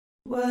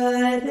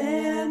What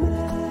am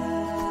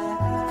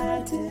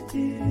I to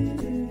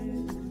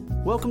do?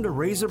 Welcome to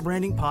Razor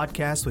Branding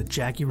Podcast with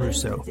Jackie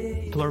Russo.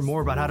 To learn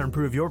more about how to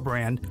improve your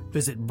brand,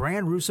 visit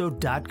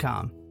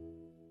brandrusso.com.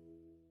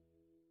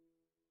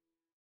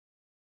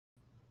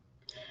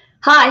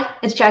 Hi,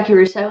 it's Jackie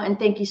Russo, and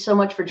thank you so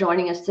much for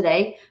joining us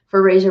today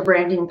for Razor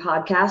Branding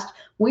Podcast.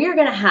 We are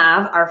going to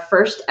have our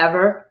first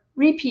ever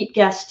repeat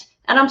guest,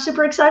 and I'm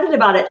super excited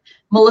about it.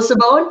 Melissa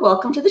Bowen,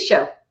 welcome to the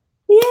show.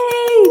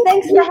 Yay!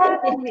 Thanks for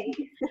having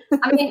me.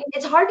 I mean,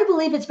 it's hard to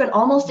believe it's been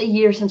almost a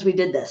year since we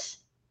did this.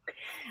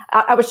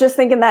 I was just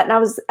thinking that,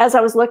 and as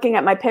I was looking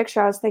at my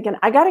picture, I was thinking,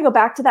 I got to go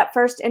back to that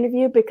first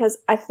interview because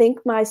I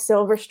think my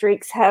silver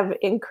streaks have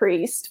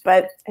increased,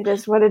 but it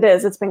is what it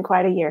is. It's been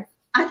quite a year.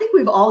 I think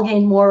we've all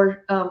gained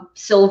more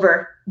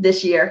silver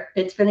this year.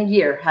 It's been a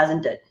year,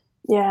 hasn't it?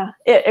 Yeah,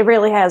 it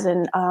really has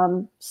in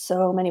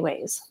so many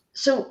ways.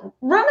 So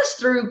run us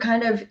through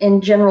kind of in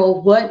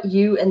general what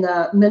you in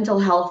the mental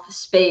health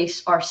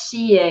space are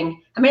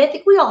seeing. I mean, I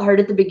think we all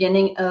heard at the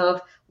beginning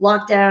of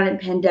lockdown and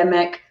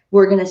pandemic,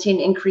 we're going to see an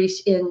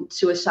increase in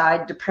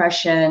suicide,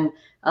 depression,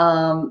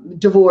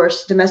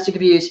 divorce, domestic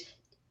abuse.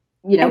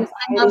 You know, 9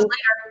 months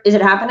later, is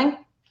it happening?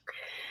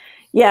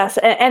 Yes,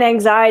 and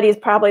anxiety is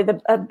probably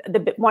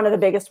the one of the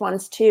biggest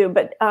ones too.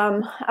 But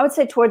I would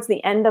say towards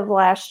the end of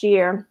last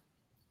year,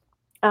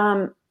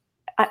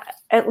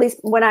 at least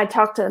when I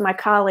talked to my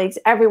colleagues,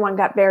 everyone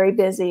got very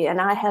busy, and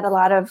I had a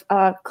lot of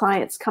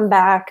clients come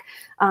back.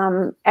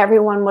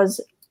 Everyone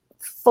was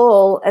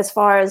full as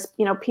far as,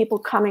 you know, people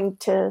coming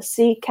to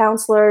see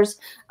counselors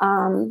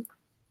and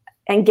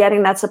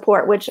getting that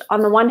support, which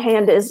on the one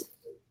hand is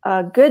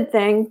a good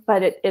thing,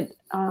 but it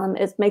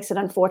makes it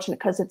unfortunate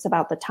because it's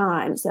about the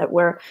times that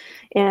we're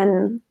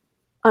in,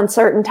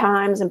 uncertain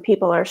times, and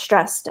people are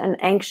stressed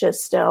and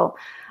anxious still.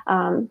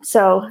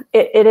 So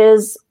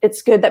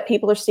it's good that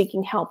people are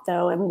seeking help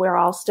though, and we're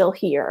all still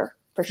here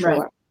for sure.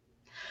 Right.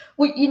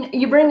 Well,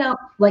 you bring up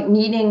like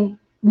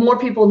more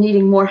people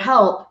needing more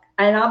help.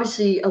 And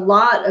obviously a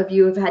lot of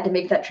you have had to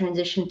make that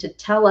transition to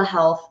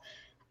telehealth.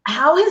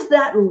 How has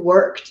that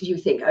worked, do you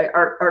think?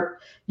 Are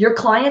your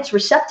clients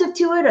receptive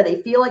to it? Or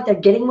they feel like they're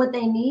getting what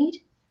they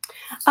need?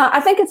 I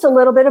think it's a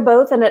little bit of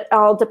both, and it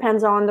all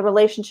depends on the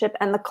relationship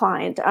and the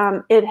client.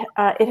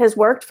 It has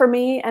worked for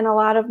me and a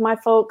lot of my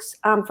folks.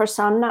 For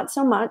some, not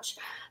so much.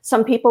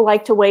 Some people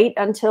like to wait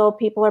until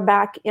people are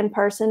back in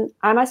person.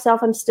 I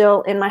myself am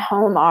still in my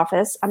home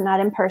office. I'm not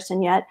in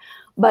person yet,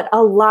 but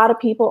a lot of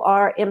people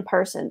are in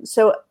person.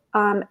 So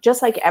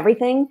just like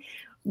everything,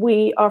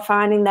 we are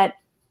finding that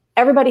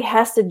everybody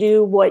has to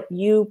do what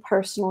you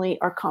personally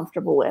are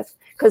comfortable with,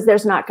 because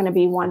there's not going to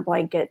be one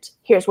blanket.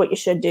 Here's what you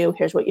should do.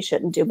 Here's what you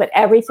shouldn't do. But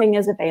everything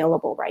is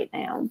available right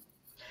now.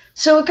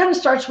 So it kind of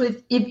starts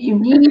with, if you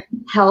need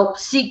help,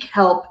 seek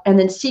help, and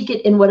then seek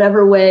it in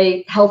whatever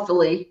way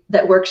healthily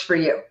that works for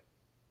you.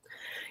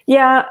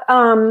 Yeah.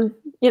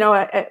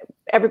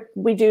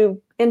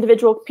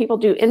 People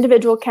do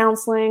individual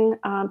counseling.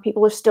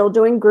 People are still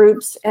doing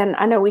groups. And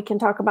I know we can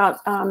talk about,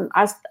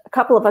 a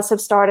couple of us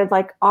have started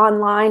like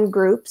online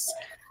groups,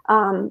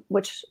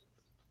 which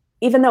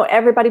even though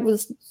everybody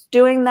was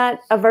doing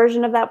a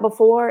version of that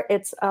before,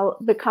 it's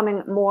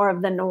becoming more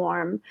of the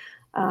norm,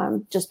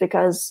 just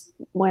because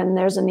when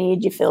there's a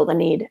need, you feel the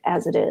need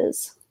as it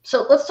is.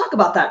 So let's talk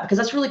about that, because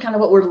that's really kind of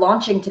what we're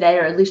launching today,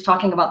 or at least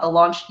talking about the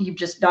launch you've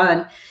just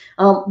done.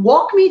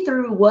 Walk me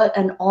through what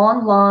an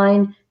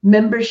online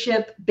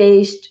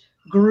membership-based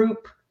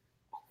group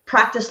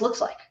practice looks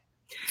like.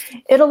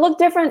 It'll look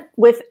different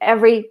with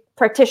every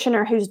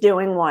practitioner who's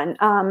doing one.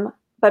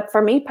 But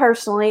for me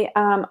personally,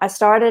 it's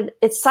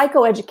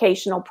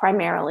psychoeducational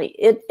primarily.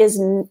 It is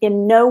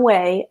in no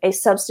way a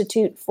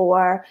substitute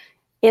for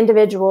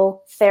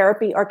individual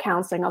therapy or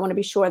counseling. I want to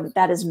be sure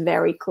that is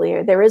very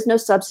clear. There is no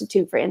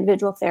substitute for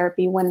individual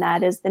therapy when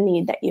that is the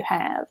need that you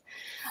have.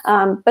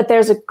 But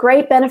there's a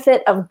great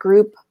benefit of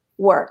group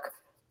work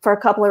for a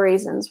couple of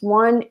reasons.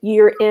 One,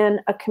 you're in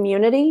a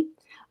community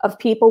of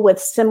people with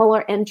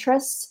similar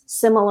interests,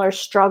 similar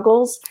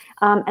struggles,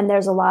 and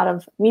there's a lot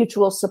of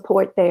mutual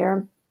support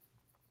there.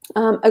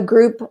 A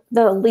group,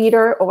 the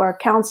leader or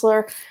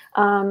counselor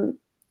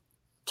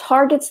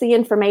targets the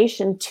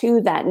information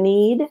to that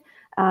need.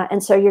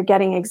 And so you're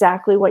getting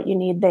exactly what you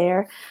need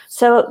there.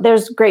 So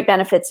there's great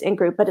benefits in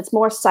group, but it's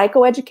more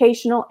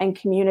psychoeducational and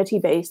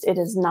community-based. It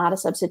is not a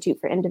substitute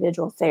for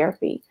individual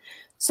therapy.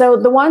 So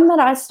the one that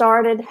I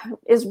started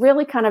is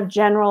really kind of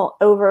general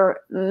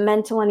over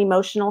mental and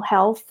emotional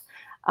health.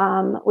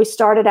 We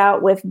started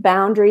out with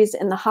boundaries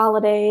in the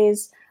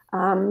holidays.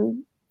 So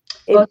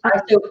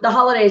the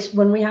holidays,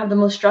 when we have the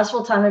most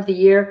stressful time of the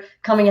year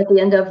coming at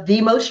the end of the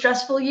most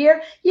stressful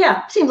year,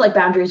 seems like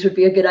boundaries would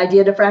be a good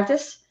idea to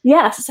practice.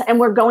 Yes, and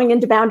we're going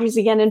into boundaries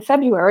again in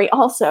February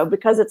also,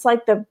 because it's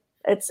like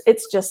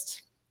it's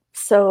just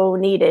so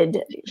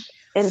needed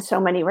in so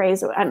many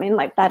ways. I mean,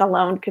 like that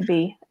alone could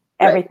be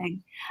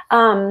everything.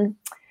 Right.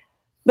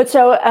 But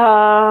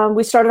so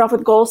we started off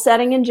with goal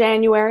setting in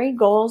January,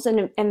 goals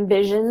and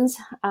visions,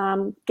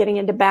 getting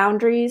into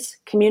boundaries,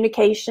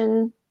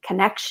 communication,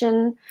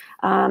 connection,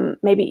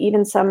 maybe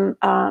even some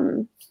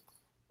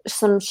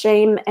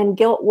shame and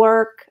guilt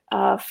work,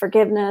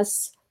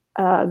 forgiveness,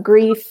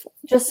 grief,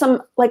 just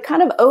some like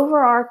kind of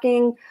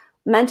overarching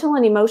mental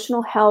and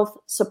emotional health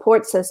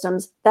support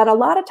systems that a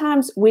lot of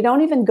times we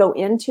don't even go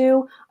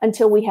into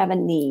until we have a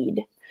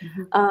need.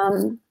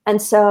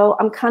 And so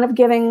I'm kind of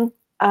giving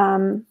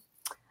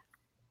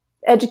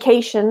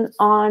education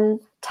on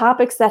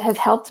topics that have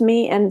helped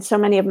me in so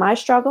many of my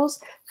struggles,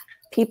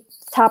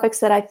 topics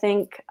that I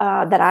think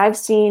that I've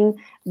seen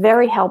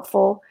very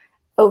helpful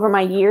over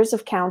my years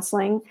of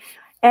counseling.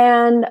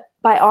 And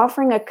by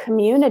offering a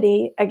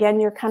community, again,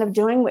 you're kind of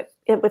doing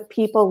it with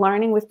people,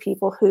 learning with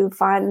people who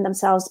find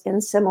themselves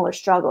in similar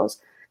struggles.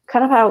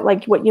 Kind of how,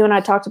 like what you and I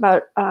talked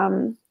about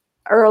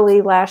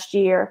early last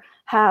year,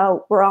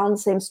 how we're all in the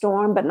same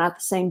storm, but not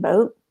the same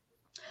boat.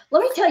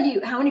 Let me tell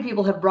you how many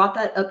people have brought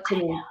that up to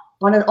me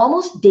on an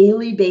almost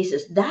daily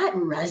basis. That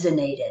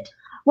resonated.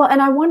 Well,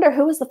 and I wonder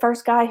who was the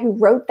first guy who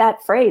wrote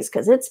that phrase,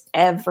 because it's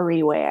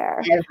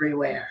everywhere.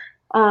 Everywhere.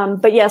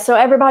 But yeah, so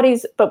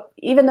but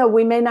even though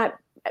we may not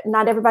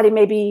everybody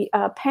may be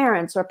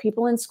parents or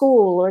people in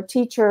school or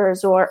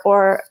teachers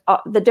or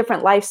the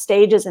different life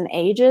stages and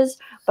ages,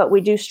 but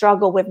we do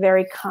struggle with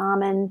very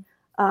common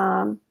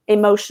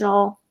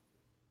emotional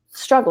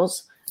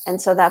struggles.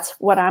 And so that's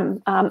what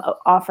I'm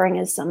offering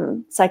is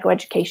some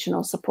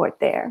psychoeducational support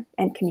there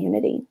and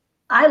community.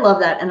 I love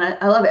that. And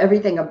I love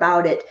everything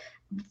about it.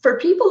 For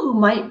people who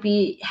might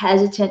be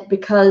hesitant,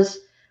 because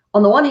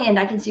on the one hand,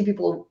 I can see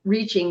people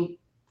reaching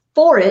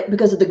for it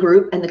because of the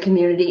group and the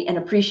community and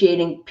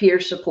appreciating peer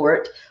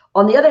support.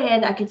 On the other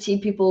hand, I could see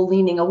people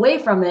leaning away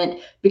from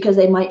it because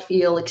they might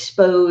feel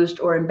exposed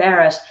or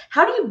embarrassed.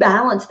 How do you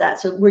balance that?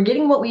 So we're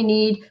getting what we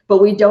need,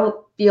 but we don't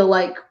feel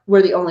like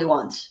we're the only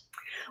ones.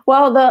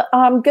 Well, the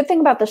good thing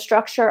about the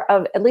structure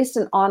of at least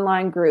an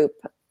online group,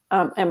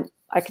 and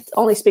I could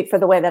only speak for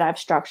the way that I've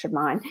structured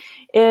mine,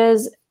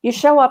 is you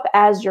show up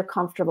as you're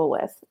comfortable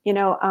with.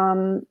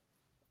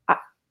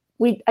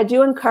 I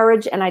do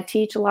encourage and I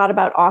teach a lot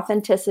about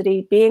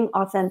authenticity, being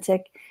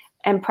authentic,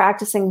 and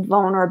practicing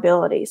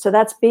vulnerability. So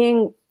that's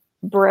being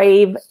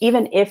brave,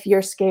 even if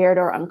you're scared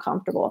or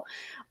uncomfortable.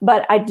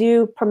 But I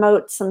do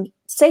promote some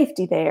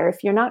safety there.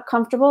 If you're not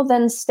comfortable,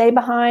 then stay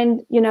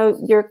behind,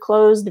 your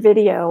closed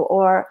video,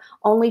 or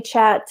only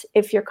chat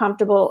if you're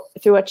comfortable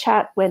through a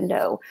chat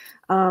window.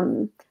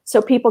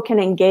 So people can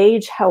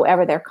engage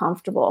however they're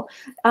comfortable.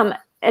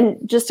 And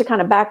just to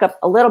kind of back up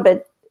a little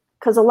bit,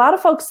 because a lot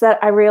of folks that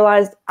I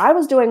realized I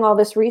was doing all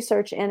this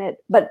research in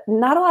it, but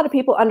not a lot of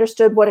people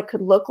understood what it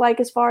could look like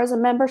as far as a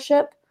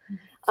membership.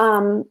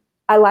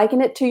 I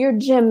liken it to your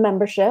gym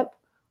membership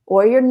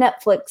or your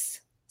Netflix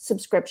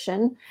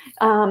subscription.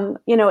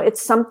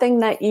 It's something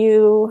that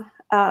you,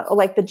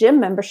 like the gym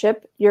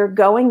membership, you're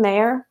going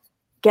there,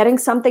 getting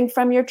something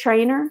from your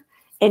trainer,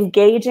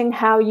 engaging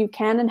how you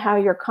can and how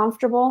you're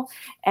comfortable,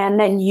 and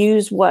then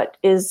use what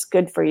is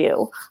good for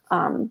you.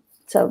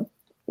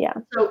 Yeah.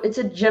 So it's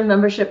a gym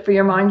membership for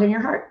your mind and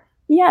your heart.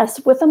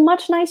 Yes, with a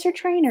much nicer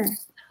trainer.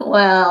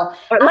 Well,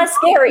 or less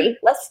scary.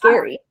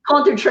 I've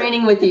gone through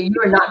training with you. You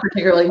are not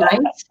particularly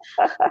nice.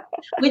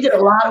 We did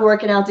a lot of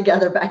working out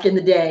together back in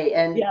the day,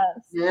 and yes.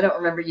 I don't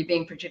remember you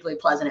being particularly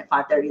pleasant at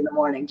 5:30 in the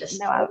morning.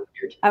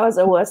 I was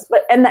a wuss,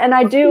 but and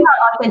I do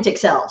authentic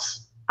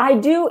selves. I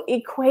do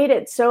equate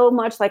it so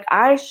much. Like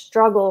I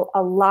struggle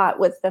a lot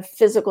with the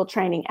physical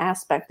training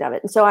aspect of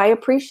it. And so I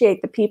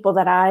appreciate the people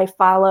that I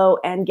follow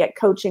and get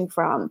coaching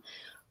from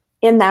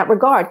in that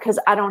regard, because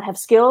I don't have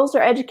skills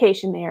or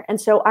education there.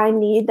 And so I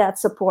need that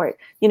support.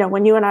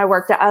 When you and I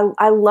worked,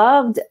 I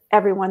loved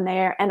everyone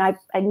there, and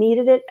I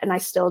needed it, and I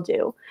still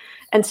do.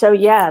 And so,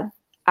 yeah,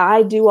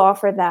 I do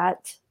offer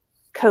that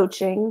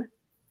coaching,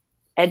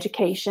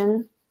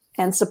 education,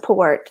 and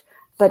support,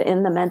 but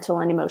in the mental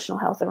and emotional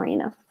health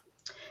arena.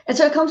 And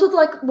so it comes with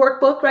like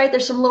workbook, right?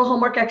 There's some little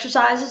homework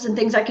exercises and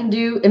things I can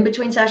do in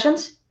between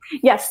sessions.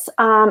 Yes.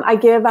 I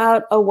give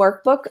out a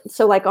workbook.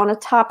 So like on a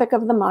topic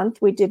of the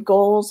month, we did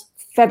goals.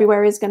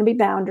 February is going to be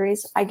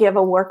boundaries. I give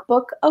a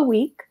workbook a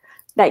week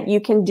that you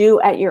can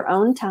do at your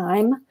own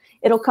time.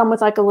 It'll come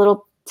with like a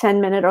little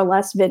 10-minute or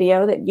less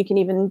video that you can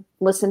even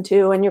listen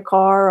to in your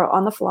car or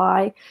on the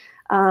fly.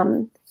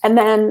 And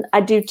then I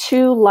do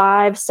 2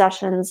 live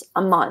sessions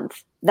a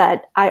month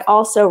that I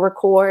also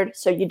record,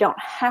 so you don't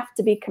have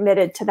to be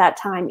committed to that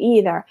time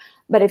either.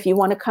 But if you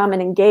want to come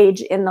and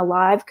engage in the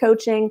live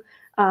coaching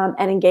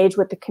and engage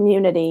with the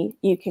community,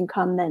 you can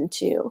come then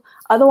too.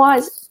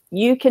 Otherwise,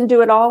 you can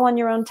do it all on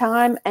your own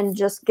time and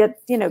just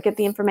get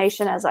the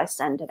information as I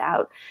send it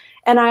out.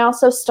 And I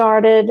also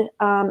started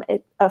a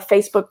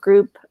Facebook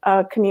group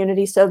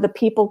community so the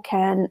people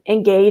can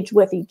engage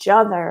with each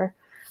other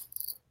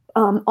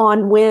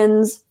on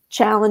wins,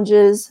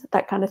 challenges,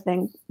 that kind of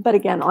thing, but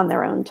again, on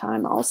their own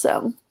time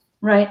also.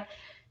 Right.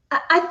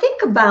 I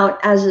think about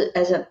as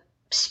a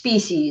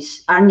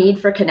species, our need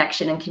for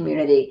connection and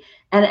community.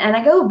 And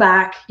I go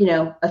back,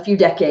 a few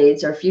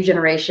decades or a few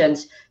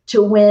generations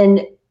to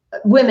when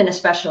women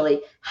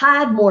especially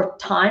had more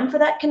time for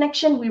that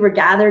connection. We were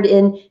gathered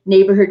in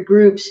neighborhood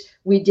groups.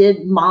 we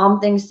did mom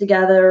things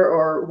together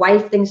or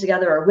wife things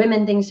together or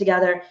women things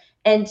together.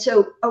 And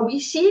so are we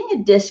seeing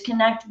a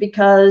disconnect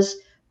because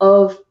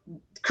of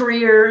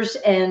careers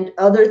and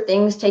other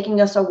things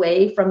taking us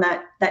away from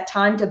that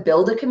time to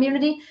build a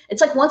community?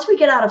 It's like once we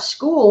get out of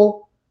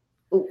school,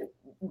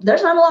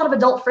 there's not a lot of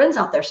adult friends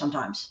out there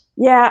sometimes.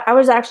 Yeah, I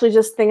was actually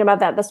just thinking about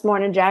that this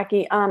morning,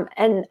 Jackie.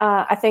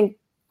 I think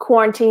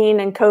quarantine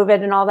and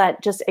COVID and all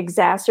that just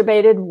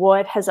exacerbated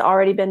what has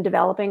already been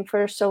developing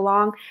for so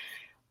long.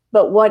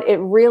 But what it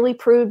really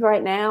proved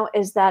right now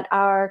is that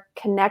our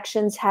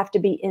connections have to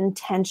be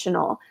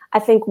intentional. I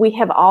think we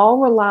have all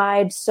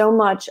relied so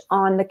much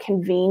on the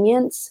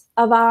convenience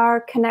of our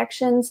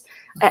connections,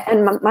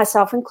 and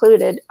myself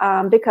included,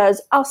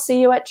 because I'll see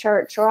you at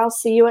church, or I'll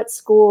see you at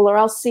school, or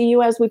I'll see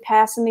you as we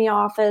pass in the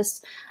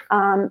office.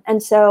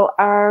 And so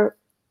our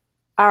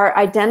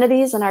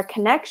identities and our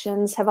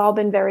connections have all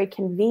been very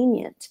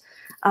convenient.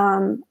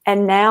 And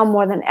now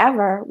more than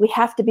ever, we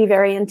have to be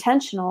very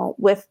intentional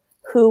with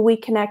who we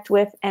connect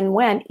with and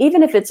when,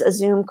 even if it's a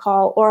Zoom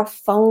call or a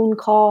phone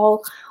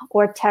call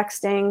or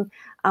texting,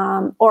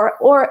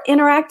 or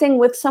interacting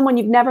with someone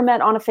you've never met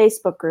on a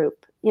Facebook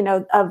group.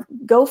 Look,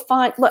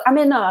 I'm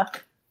in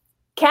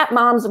Cat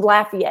Moms of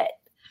Lafayette.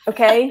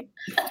 Okay.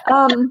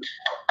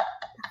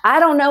 I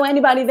don't know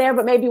anybody there,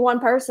 but maybe one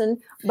person,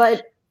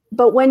 but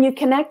when you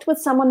connect with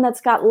someone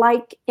that's got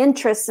like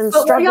interests and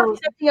struggles. What are you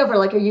connecting over?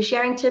 Like, are you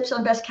sharing tips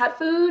on best cat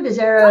food? Is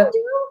there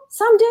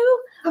Some do.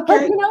 Okay.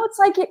 But it's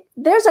like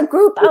there's a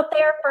group out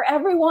there for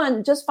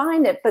everyone. Just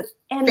find it. But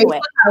anyway,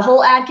 Facebook had a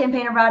whole ad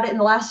campaign about it in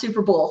the last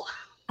Super Bowl.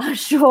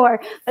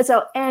 Sure.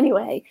 So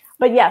anyway,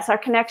 but yes, our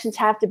connections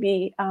have to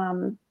be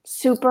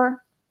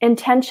super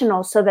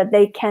intentional so that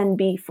they can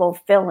be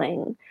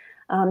fulfilling.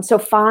 So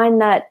find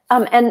that.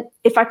 And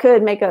if I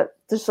could make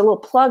just a little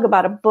plug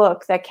about a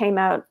book that came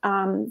out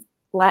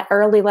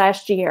early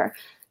last year,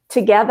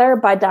 Together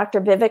by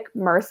Dr. Vivek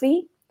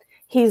Murthy.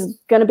 He's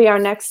going to be our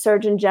next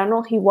Surgeon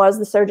General. He was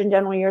the Surgeon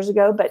General years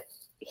ago, but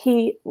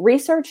he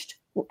researched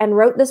and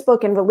wrote this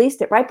book and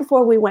released it right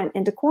before we went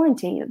into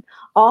quarantine,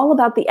 all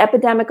about the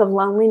epidemic of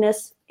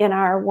loneliness in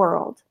our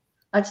world.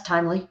 That's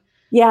timely.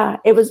 Yeah,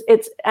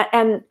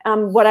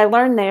 what I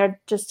learned there,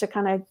 just to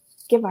kind of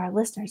give our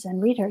listeners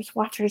and readers,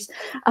 watchers,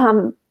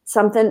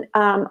 something,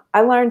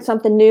 I learned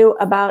something new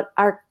about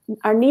our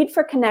need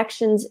for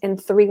connections in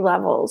 3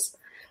 levels.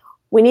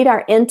 We need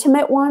our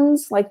intimate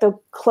ones, like the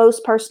close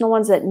personal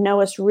ones that know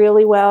us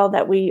really well,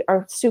 that we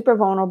are super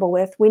vulnerable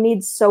with. We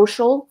need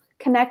social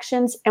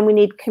connections, and we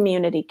need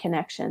community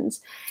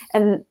connections.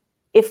 And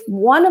if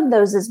one of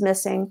those is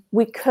missing,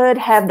 we could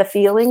have the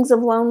feelings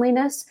of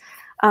loneliness.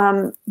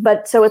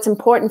 But so it's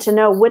important to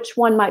know which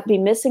one might be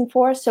missing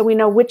for us, so we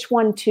know which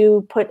one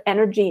to put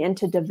energy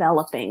into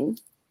developing.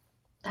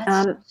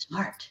 That's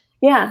smart.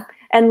 Yeah.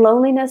 And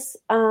loneliness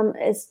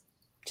is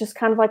just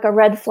kind of like a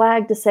red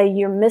flag to say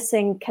you're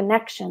missing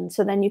connection.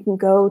 So then you can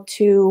go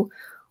to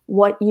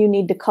what you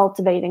need to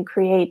cultivate and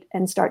create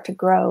and start to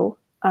grow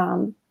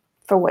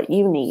for what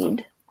you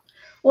need.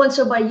 Well, and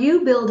so by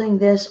you building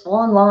this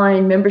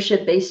online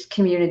membership-based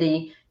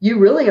community, you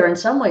really are in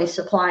some ways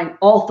supplying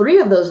all 3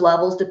 of those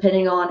levels,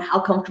 depending on how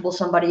comfortable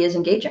somebody is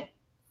engaging.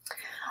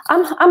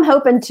 I'm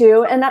hoping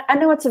to, and I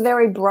know it's a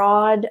very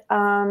broad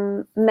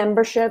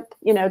membership,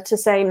 to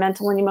say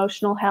mental and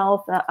emotional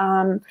health.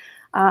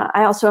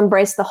 I also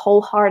embrace the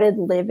wholehearted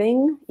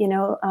living,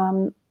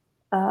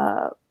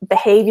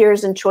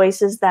 behaviors and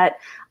choices that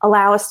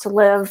allow us to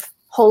live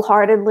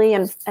wholeheartedly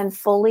and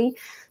fully.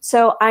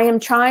 So I am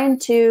trying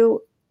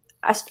to,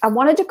 I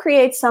wanted to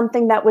create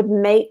something that would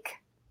make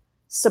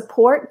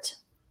support,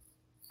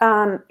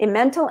 in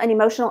mental and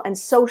emotional and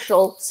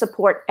social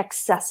support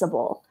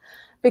accessible,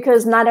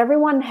 because not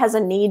everyone has a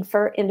need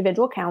for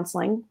individual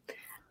counseling.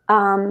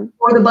 Or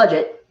the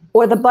budget.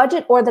 Or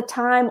the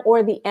time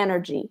or the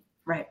energy.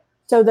 Right.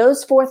 So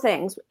those 4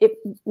 things,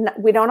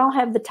 we don't all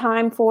have the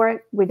time for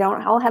it. We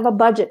don't all have a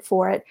budget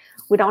for it.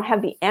 We don't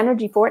have the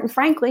energy for it. And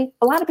frankly,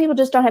 a lot of people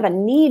just don't have a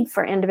need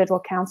for individual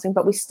counseling,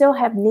 but we still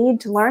have need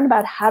to learn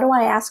about how do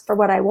I ask for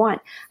what I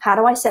want? How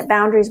do I set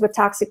boundaries with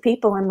toxic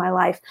people in my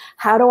life?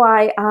 How do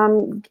I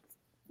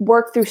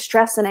work through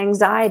stress and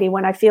anxiety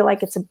when I feel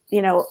like it's,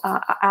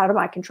 out of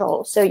my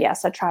control? So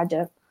yes, I tried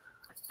to,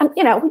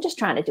 we're just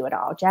trying to do it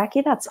all,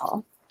 Jackie, that's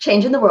all.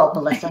 Changing the world,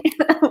 Melissa.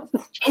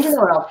 Changing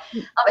the world.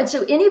 And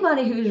so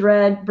anybody who's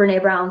read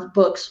Brené Brown's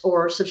books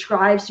or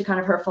subscribes to kind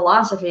of her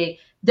philosophy,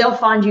 they'll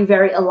find you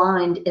very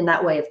aligned in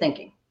that way of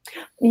thinking.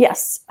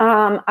 Yes.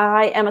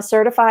 I am a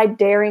certified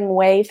Daring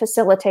Way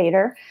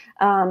facilitator.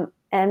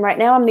 And right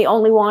now I'm the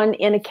only one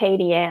in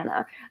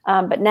Acadiana.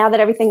 But now that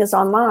everything is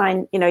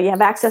online, you have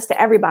access to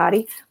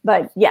everybody.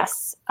 But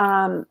yes,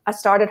 I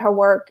started her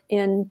work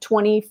in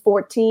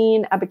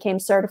 2014. I became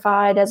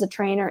certified as a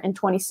trainer in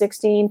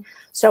 2016.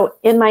 So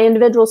in my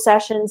individual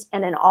sessions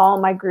and in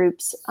all my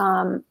groups,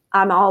 I'm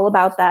all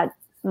about that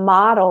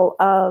model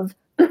of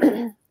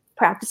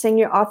practicing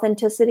your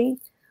authenticity,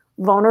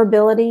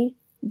 vulnerability,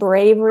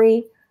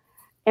 bravery,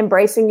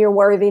 embracing your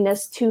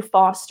worthiness to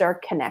foster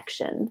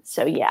connection.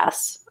 So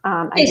yes,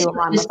 I do a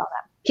lot of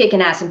that.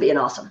 kicking ass and being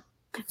awesome.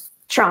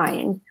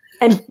 Trying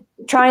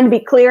to be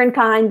clear and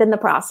kind in the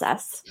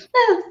process.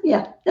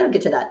 Yeah, I'll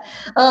get to that.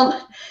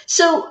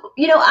 So,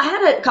 I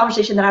had a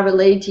conversation that I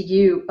relayed to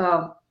you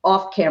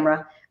off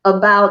camera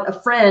about a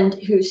friend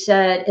who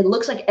said, it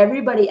looks like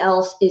everybody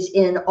else is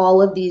in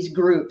all of these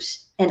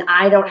groups and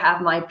I don't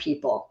have my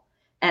people.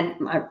 And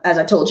as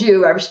I told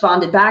you, I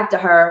responded back to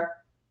her,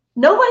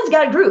 nobody's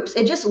got groups.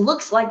 It just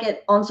looks like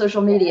it on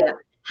social media.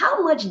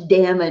 How much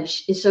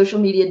damage is social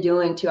media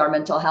doing to our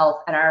mental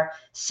health and our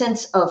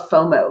sense of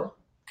FOMO?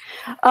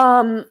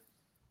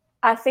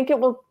 I think it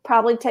will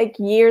probably take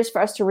years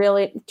for us to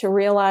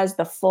realize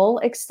the full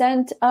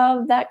extent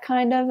of that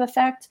kind of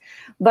effect.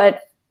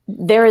 But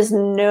there is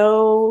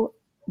no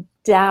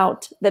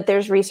doubt that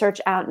there's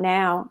research out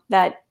now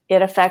that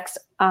it affects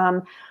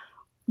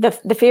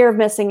the fear of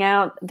missing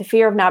out, the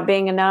fear of not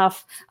being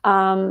enough.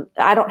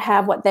 I don't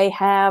have what they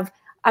have.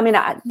 I mean,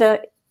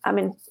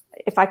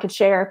 if I could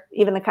share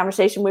even the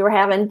conversation we were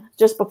having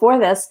just before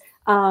this,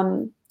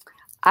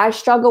 I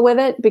struggle with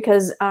it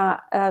because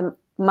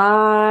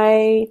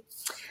my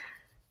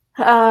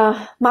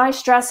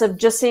stress of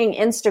just seeing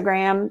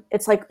Instagram,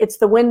 it's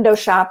the window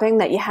shopping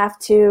that you have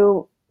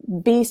to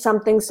be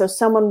something so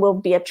someone will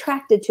be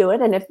attracted to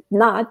it. And if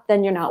not,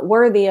 then you're not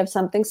worthy of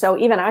something. So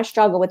even I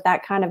struggle with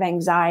that kind of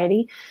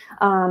anxiety.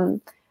 So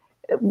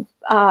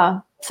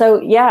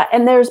yeah,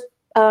 and there's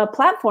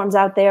platforms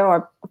out there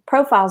or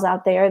profiles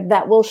out there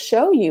that will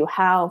show you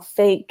how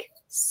fake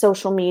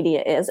social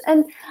media is.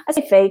 And I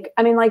say fake,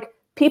 I mean, like,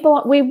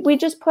 people, we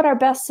just put our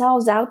best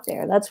selves out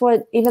there. That's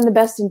what even the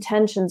best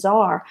intentions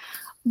are.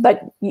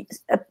 But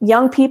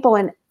young people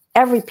and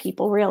every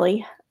people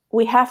really,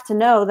 we have to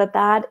know that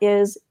that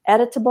is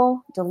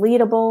editable,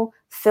 deletable,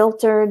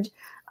 filtered.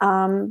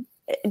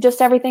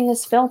 Just everything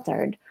is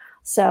filtered.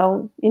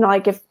 So,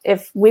 like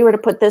if we were to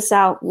put this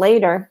out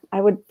later,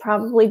 I would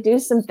probably do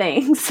some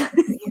things,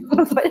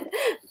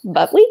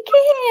 but we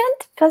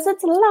can't because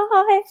it's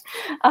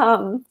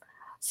live.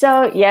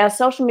 So yeah,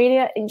 social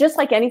media, just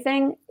like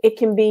anything,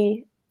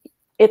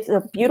 it's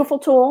a beautiful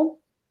tool,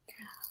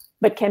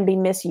 but can be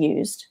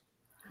misused.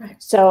 Right.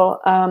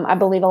 So I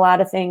believe a lot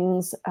of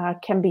things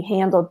can be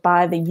handled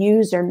by the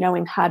user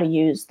knowing how to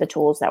use the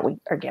tools that we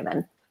are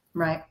given.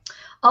 Right.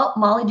 Oh,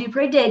 Molly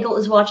Dupre-Daigle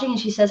is watching and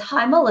she says,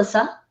 hi,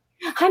 Melissa.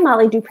 Hi,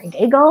 Molly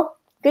Dupre-Daigle.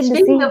 Good to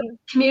see you.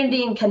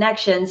 Community and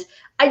connections,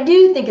 I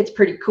do think it's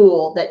pretty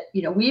cool that,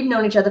 we've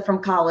known each other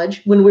from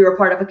college when we were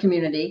part of a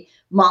community.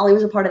 Molly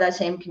was a part of that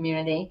same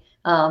community.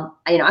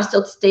 I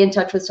still stay in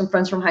touch with some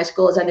friends from high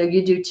school, as I know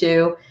you do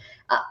too.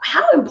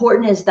 How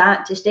important is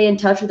that to stay in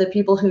touch with the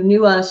people who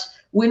knew us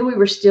when we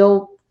were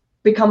still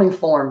becoming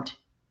formed?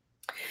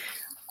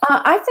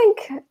 I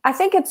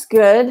think it's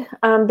good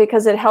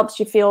because it helps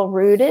you feel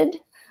rooted.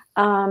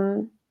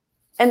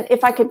 And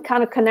if I could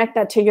kind of connect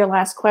that to your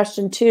last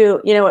question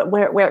too,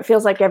 where it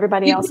feels like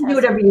everybody else can do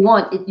whatever you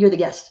want. You're the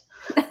guest.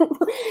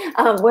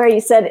 Where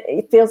you said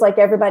it feels like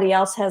everybody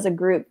else has a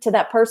group, to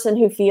that person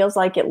who feels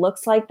like it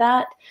looks like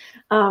that,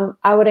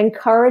 I would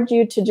encourage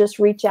you to just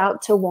reach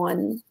out to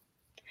one,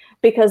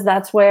 because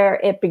that's where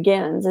it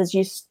begins,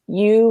 is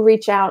you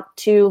reach out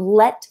to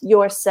let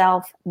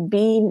yourself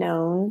be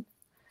known,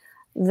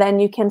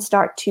 then you can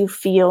start to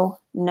feel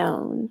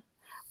known.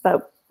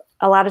 But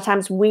a lot of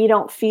times we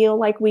don't feel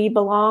like we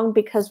belong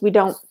because we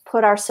don't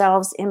put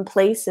ourselves in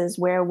places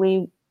where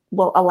we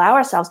will allow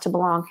ourselves to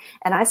belong.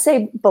 And I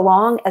say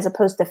belong as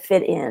opposed to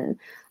fit in.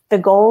 The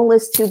goal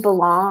is to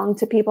belong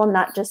to people,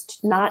 not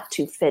just not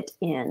to fit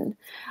in.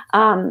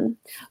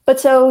 But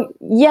so,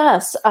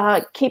 yes,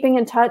 keeping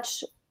in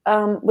touch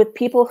with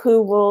people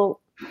who will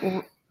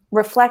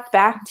reflect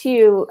back to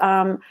you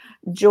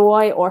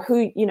joy, or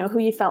who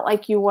you felt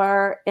like you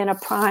were in a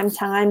prime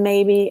time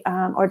maybe,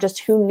 or just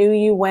who knew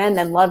you when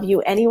and love you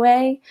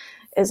anyway,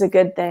 is a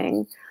good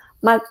thing.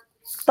 My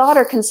thought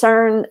or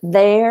concern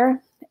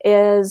there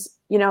is,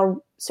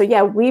 so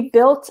yeah, we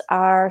built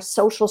our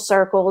social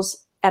circles,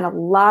 and a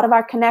lot of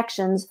our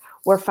connections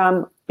were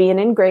from being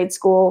in grade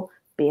school,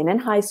 being in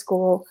high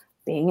school,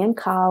 being in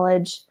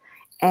college,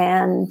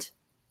 and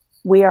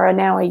we are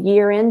now a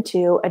year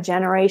into a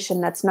generation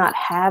that's not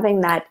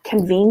having that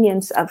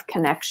convenience of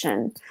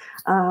connection.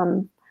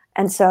 And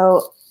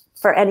so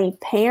for any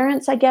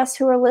parents, I guess,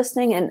 who are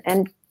listening,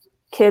 and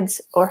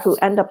kids, or who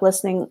end up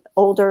listening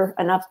older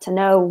enough to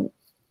know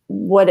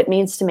what it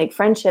means to make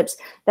friendships,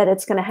 that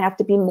it's going to have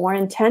to be more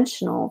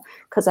intentional,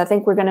 because I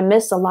think we're going to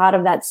miss a lot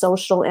of that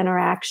social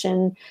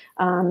interaction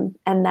and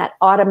that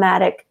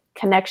automatic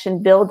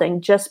connection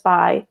building just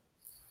by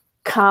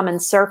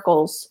common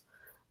circles.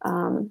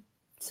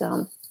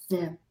 So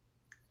yeah,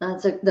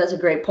 that's a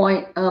great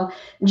point.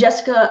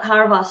 Jessica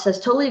Harvas says,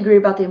 totally agree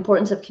about the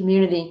importance of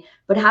community,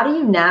 but how do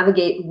you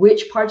navigate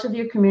which parts of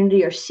your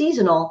community are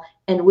seasonal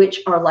and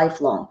which are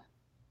lifelong?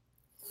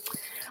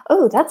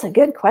 Oh, that's a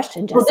good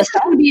question, Jessica. Well, this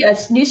is going to be a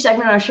new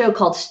segment on our show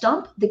called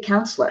Stump the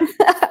Counselor.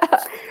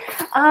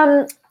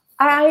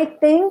 I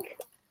think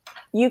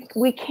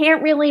we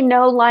can't really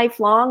know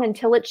lifelong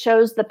until it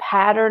shows the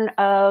pattern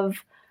of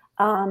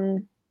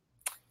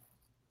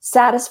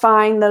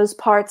satisfying those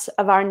parts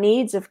of our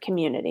needs of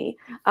community.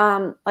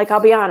 Like, I'll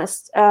be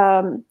honest.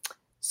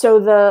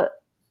 So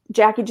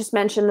Jackie just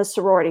mentioned the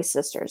sorority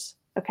sisters.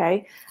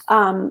 Okay.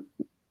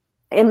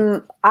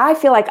 And I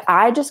feel like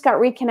I just got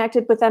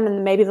reconnected with them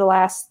in maybe the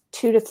last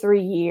 2 to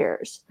 3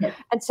 years. Yeah.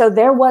 And so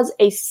there was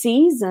a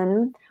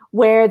season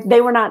where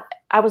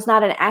I was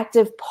not an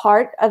active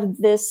part of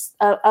this,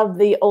 of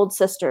the old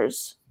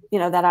sisters,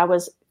 that I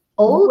was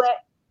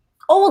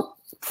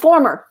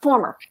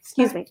former,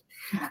 excuse me.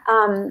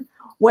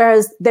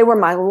 Whereas they were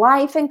my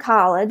life in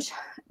college,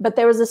 but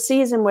there was a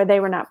season where they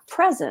were not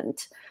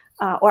present,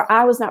 or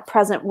I was not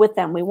present with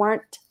them. We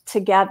weren't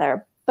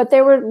together, but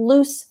there were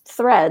loose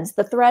threads.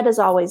 The thread is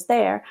always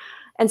there.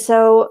 And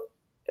so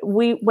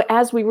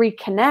as we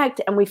reconnect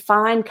and we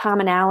find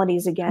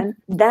commonalities again,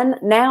 then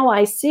now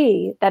I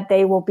see that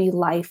they will be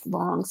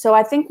lifelong. So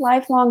I think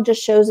lifelong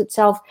just shows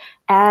itself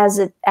as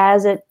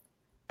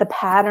the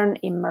pattern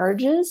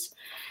emerges,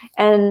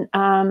 and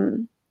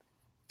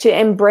to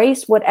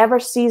embrace whatever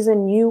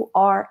season you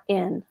are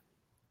in,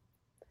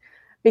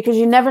 because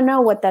you never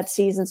know what that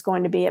season's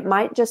going to be. It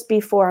might just be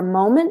for a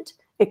moment.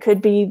 It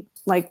could be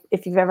like,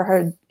 if you've ever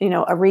heard,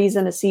 a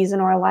reason, a season,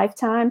 or a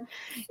lifetime.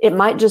 It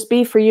might just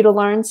be for you to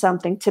learn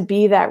something, to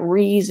be that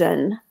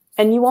reason.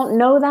 And you won't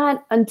know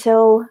that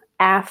until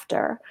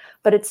after,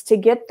 but it's to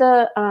get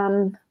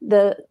the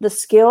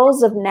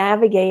skills of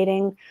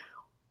navigating.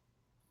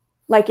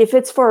 Like, if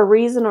it's for a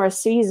reason or a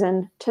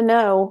season, to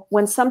know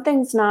when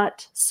something's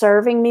not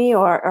serving me,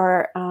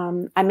 or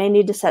I may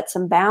need to set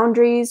some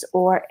boundaries,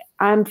 or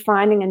I'm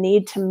finding a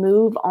need to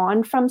move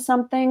on from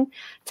something,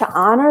 to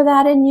honor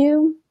that in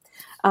you.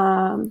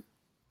 And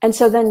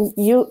so then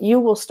you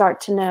will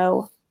start to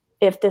know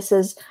if this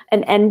is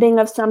an ending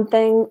of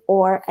something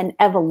or an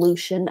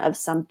evolution of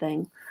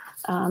something.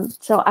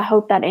 So I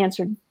hope that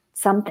answered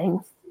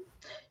something.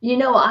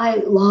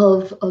 I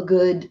love a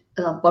good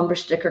bumper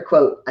sticker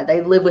quote.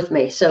 They live with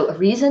me. So a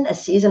reason, a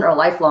season, or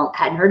lifelong.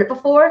 Hadn't heard it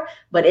before,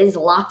 but it is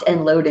locked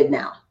and loaded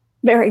now.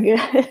 Very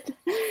good.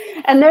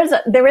 And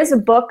there is a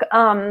book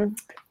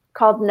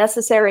called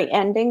Necessary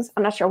Endings.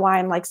 I'm not sure why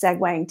I'm like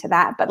segueing to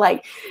that, but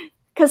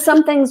because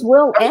some things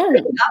will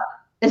end.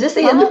 Is this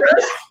the end for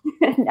us?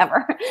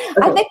 Never.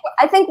 Okay.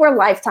 I think we're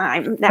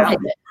lifetime now.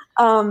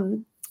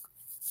 Okay.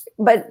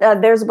 But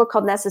there's a book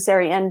called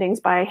Necessary Endings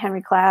by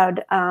Henry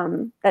Cloud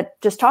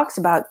that just talks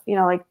about,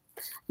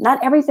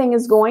 not everything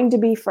is going to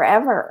be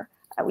forever.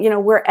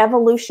 We're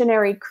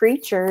evolutionary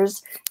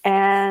creatures,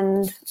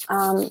 and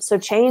so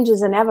change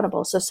is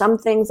inevitable. So some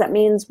things, that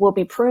means, will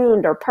be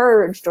pruned or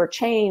purged or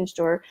changed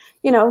or,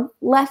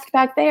 left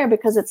back there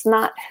because it's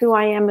not who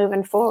I am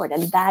moving forward.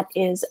 And that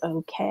is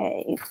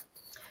okay.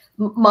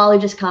 Molly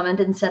just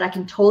commented and said, I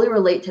can totally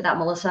relate to that,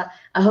 Melissa.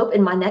 I hope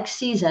in my next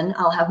season,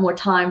 I'll have more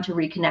time to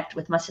reconnect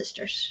with my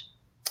sisters.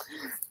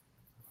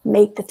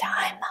 Make the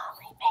time,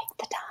 Molly, make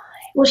the time.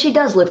 Well, she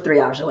does live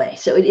 3 hours away,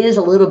 so it is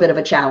a little bit of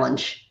a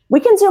challenge. We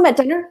can Zoom at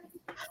dinner.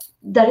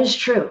 That is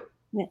true.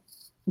 Yeah.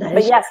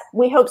 But yes,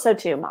 we hope so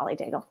too, Molly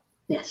Daigle.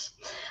 Yes.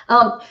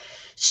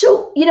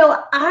 So,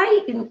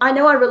 I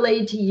know I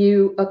relayed to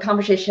you a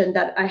conversation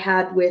that I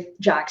had with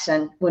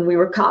Jackson when we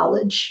were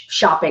college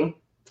shopping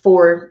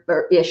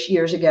 4-ish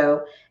years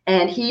ago.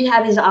 And he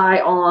had his eye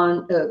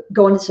on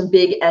going to some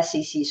big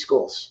SEC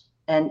schools.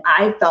 And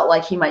I felt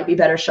like he might be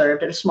better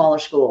served at a smaller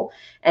school.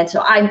 And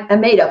so I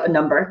made up a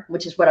number,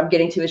 which is what I'm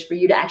getting to, is for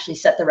you to actually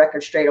set the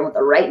record straight on what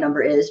the right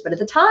number is. But at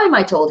the time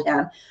I told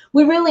him,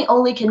 we really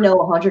only can know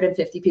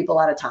 150 people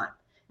at a time.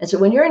 And so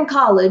when you're in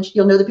college,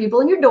 you'll know the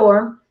people in your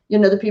dorm,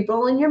 you'll know the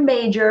people in your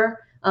major,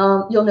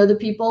 you'll know the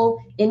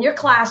people in your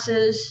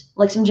classes,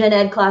 like some gen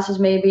ed classes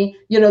maybe,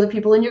 you'll know the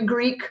people in your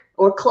Greek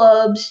or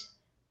clubs.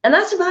 And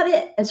that's about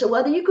it. And so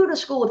whether you go to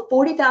school with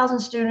 40,000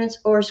 students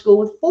or a school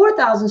with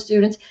 4,000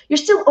 students, you're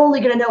still only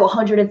going to know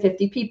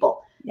 150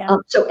 people. Yeah.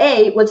 So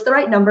A, what's the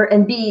right number?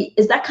 And B,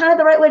 is that kind of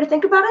the right way to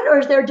think about it? Or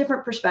is there a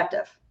different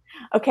perspective?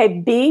 Okay.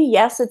 B,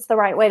 yes, it's the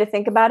right way to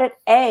think about it.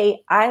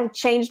 A, I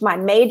changed my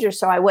major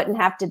so I wouldn't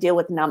have to deal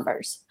with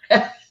numbers.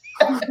 But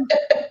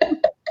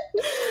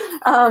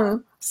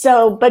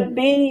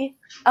B,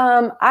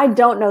 I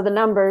don't know the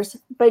numbers,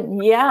 but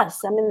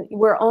yes, I mean,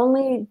 we're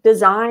only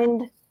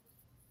designed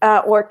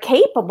or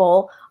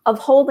capable of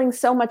holding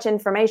so much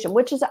information,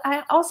 which is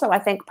I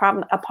think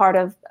a part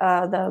of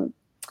the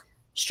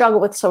struggle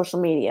with social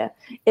media,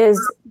 is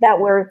that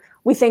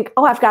we think,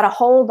 oh, I've got to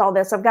hold all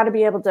this. I've got to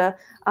be able to,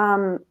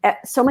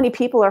 so many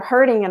people are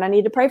hurting and I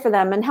need to pray for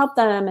them and help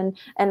them. And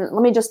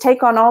let me just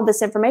take on all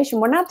this information.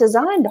 We're not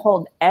designed to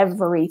hold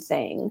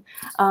everything.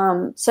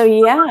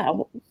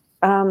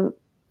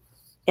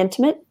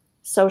 Intimate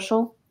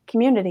social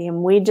community.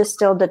 And we just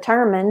still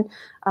determine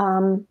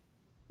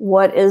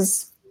what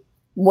is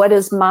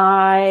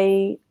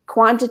my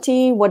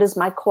quantity, what is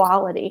my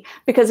quality?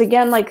 Because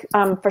again,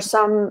 for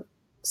some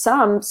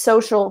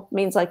social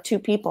means like 2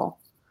 people,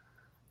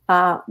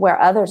 where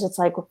others it's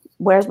like,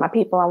 where's my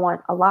people? I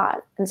want a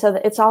lot. And so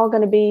it's all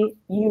going to be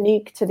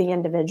unique to the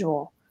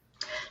individual.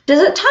 Does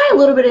it tie a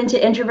little bit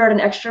into introvert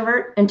and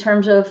extrovert in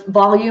terms of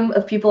volume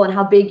of people and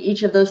how big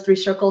each of those three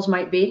circles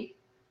might be?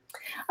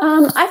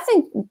 I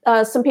think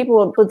some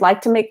people would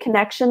like to make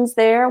connections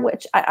there,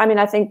 which I mean,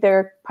 I think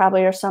there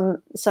probably are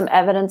some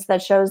evidence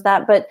that shows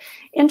that. But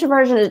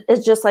introversion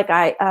is just like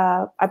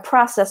I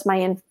process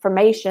my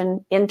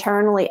information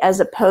internally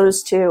as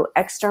opposed to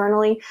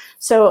externally.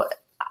 So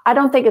I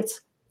don't think it's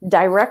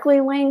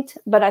directly linked,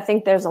 but I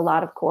think there's a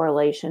lot of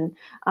correlation.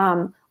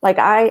 Like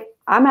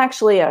I'm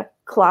actually a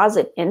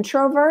closet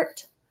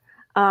introvert.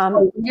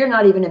 You're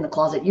not even in the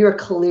closet. You're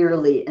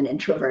clearly an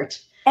introvert.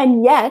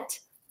 And yet,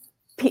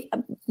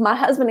 my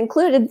husband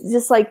included,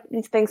 just like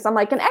he thinks I'm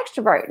like an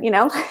extrovert, you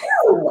know?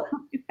 You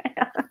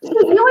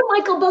and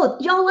Michael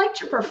both, y'all like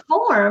to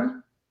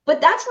perform,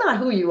 but that's not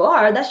who you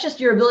are. That's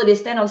just your ability to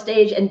stand on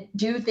stage and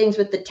do things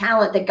with the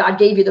talent that God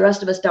gave you the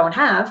rest of us don't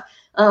have.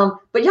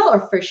 But y'all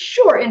are for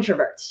sure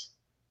introverts.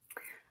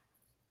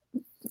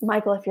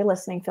 Michael, if you're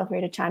listening, feel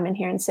free to chime in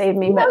here and save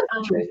me.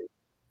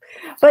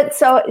 But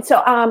so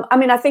I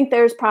mean, I think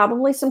there's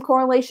probably some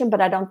correlation,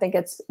 but I don't think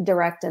it's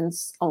direct and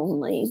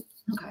only.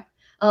 Okay.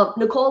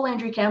 Nicole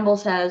Landry Campbell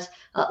says,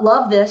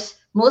 love this.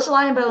 Melissa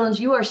Lyon Bones,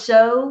 you are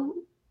so,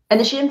 and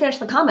then she didn't finish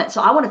the comment,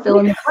 so I want to fill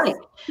in the blank.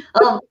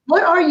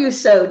 What are you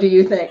so, do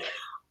you think?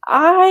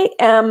 I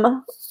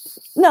am,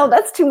 no,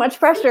 that's too much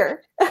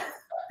pressure.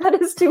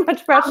 That is too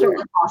much pressure.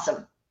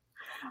 Awesome.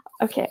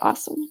 Okay,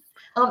 awesome.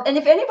 And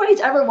if anybody's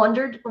ever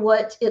wondered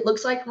what it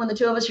looks like when the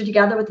two of us are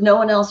together with no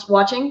one else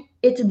watching,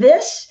 it's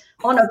this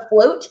on a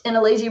float in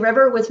a lazy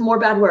river with more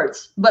bad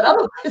words. But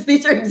otherwise,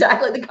 these are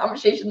exactly the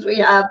conversations we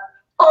have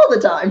all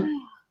the time.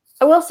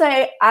 I will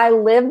say I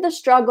live the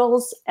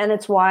struggles, and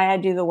it's why I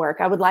do the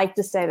work. I would like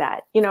to say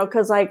that, you know,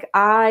 because like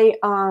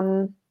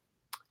I'm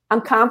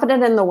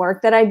confident in the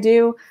work that I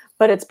do,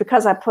 but it's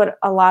because I put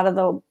a lot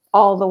of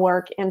all the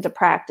work into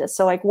practice.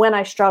 So like when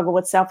I struggle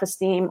with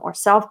self-esteem or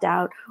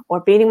self-doubt or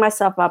beating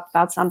myself up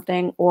about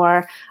something,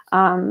 or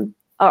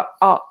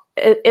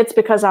it's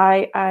because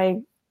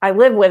I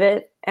live with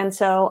it, and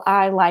so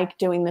I like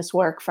doing this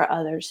work for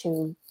others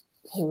who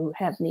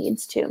have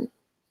needs too.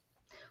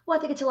 Well, I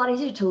think it's a lot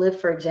easier to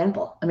live for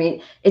example. I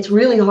mean, it's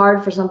really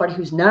hard for somebody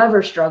who's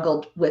never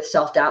struggled with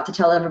self-doubt to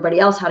tell everybody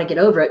else how to get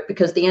over it,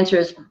 because the answer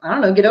is, I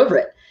don't know, get over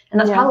it. And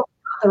that's probably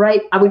not the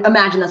right, I would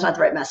imagine that's not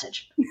the right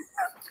message.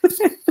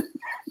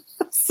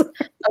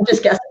 I'm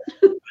just guessing.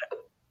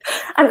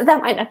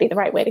 That might not be the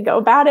right way to go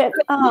about it.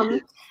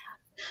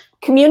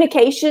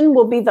 Communication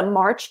will be the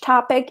March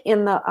topic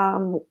in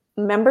the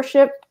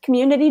membership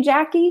community,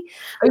 Jackie.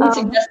 Are you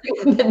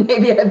suggesting that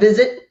maybe I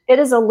visit? It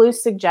is a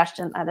loose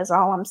suggestion. That is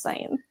all I'm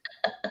saying.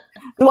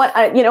 One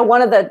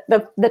of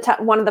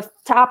the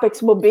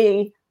topics will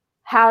be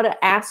how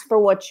to ask for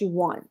what you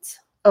want.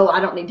 Oh, I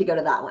don't need to go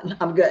to that one.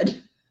 I'm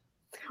good.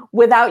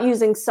 Without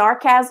using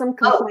sarcasm,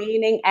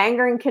 complaining,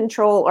 anger and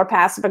control, or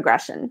passive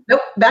aggression.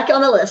 Nope. Back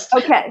on the list.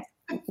 Okay.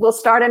 We'll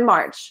start in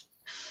March.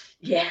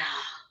 Yeah.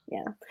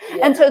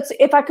 And so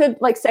if I could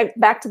say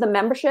back to the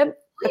membership.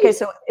 Please. Okay.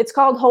 So it's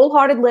called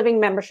Wholehearted Living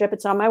Membership.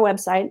 It's on my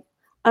website.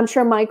 I'm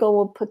sure Michael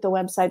will put the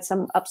website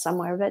up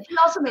somewhere. But he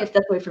also may have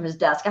stepped away from his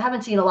desk. I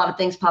haven't seen a lot of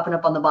things popping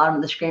up on the bottom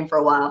of the screen for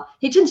a while.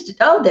 He tends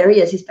to, there he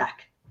is. He's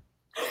back.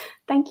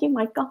 Thank you,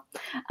 Michael.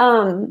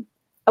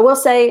 I will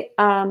say,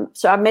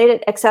 so I've made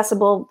it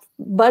accessible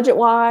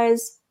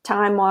budget-wise,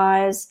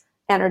 time-wise,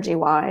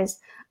 energy-wise.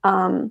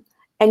 And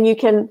you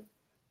can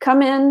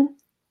come in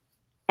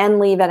and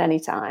leave at any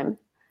time.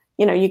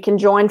 You know, you can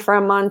join for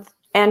a month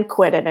and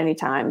quit at any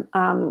time.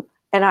 And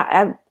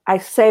I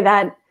say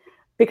that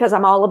because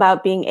I'm all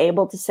about being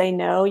able to say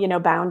no. You know,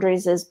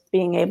 boundaries is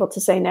being able to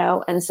say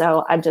no. And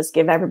so I just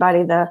give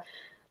everybody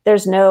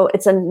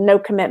it's a no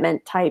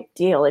commitment type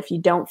deal. If you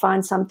don't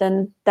find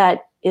something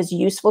that is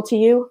useful to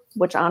you,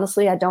 which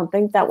honestly, I don't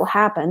think that will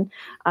happen,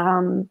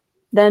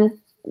 then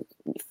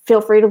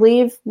feel free to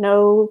leave.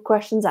 No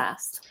questions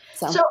asked.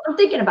 So I'm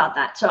thinking about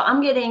that. So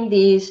I'm getting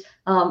these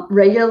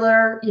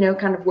regular,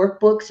 kind of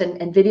workbooks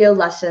and video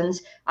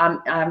lessons.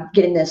 I'm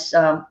getting this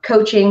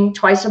coaching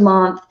twice a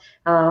month.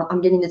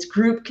 I'm getting this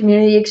group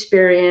community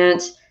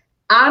experience.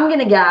 I'm going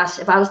to guess,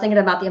 if I was thinking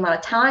about the amount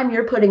of time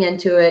you're putting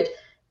into it,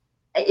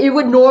 it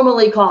would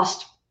normally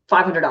cost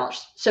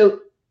 $500. So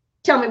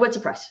tell me, what's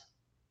the price?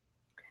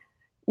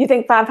 You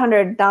think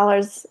 $500?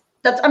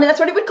 That's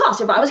what it would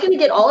cost. If I was going to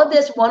get all of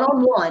this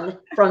one-on-one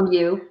from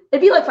you,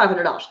 it'd be like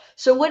 $500.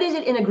 So what is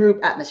it in a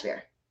group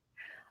atmosphere?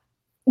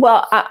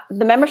 Well,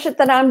 the membership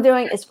that I'm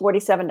doing is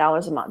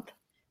 $47 a month.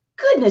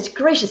 Goodness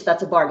gracious,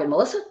 that's a bargain,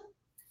 Melissa.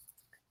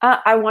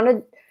 I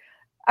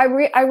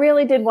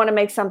really did want to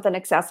make something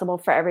accessible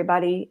for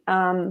everybody,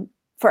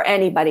 for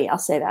anybody. I'll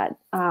say that,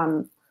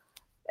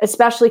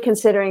 especially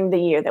considering the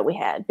year that we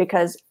had,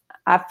 because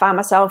I found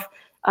myself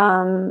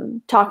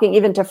talking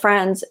even to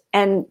friends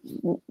and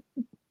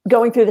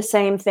going through the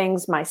same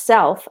things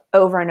myself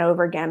over and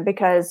over again,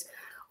 because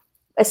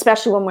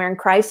especially when we're in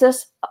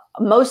crisis,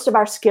 most of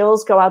our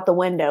skills go out the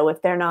window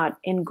if they're not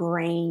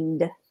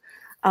ingrained.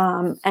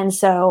 And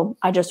so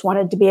I just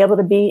wanted to be able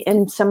to be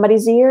in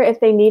somebody's ear if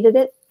they needed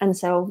it. And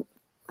so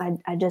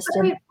I just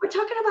I mean, we're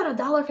talking about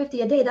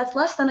 $1.50 a day. That's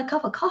less than a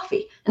cup of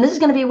coffee. And this is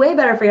going to be way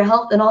better for your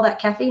health than all that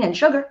caffeine and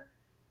sugar.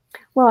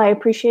 Well, I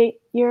appreciate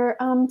your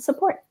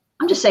support.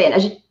 I'm just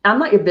saying, I'm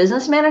not your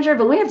business manager,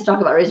 but we have to talk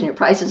about raising your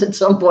prices at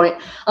some point.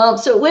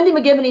 So Wendy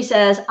McGivney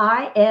says,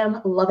 I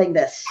am loving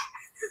this.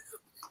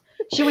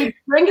 Should we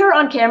bring her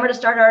on camera to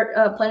start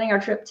our planning our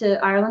trip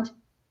to Ireland?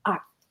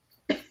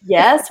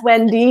 Yes,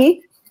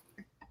 Wendy.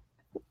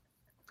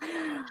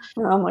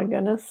 Oh my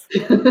goodness.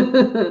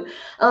 No,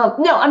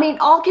 I mean,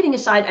 all kidding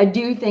aside, I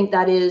do think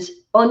that is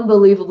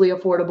unbelievably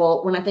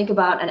affordable. When I think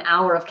about an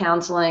hour of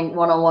counseling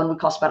one-on-one would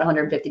cost about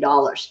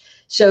 $150.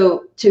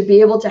 So to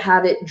be able to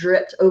have it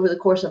dripped over the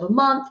course of a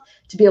month,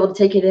 to be able to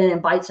take it in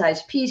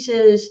bite-sized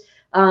pieces,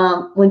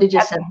 Wendy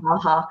just said,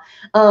 haha.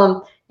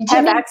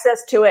 Have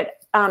access to it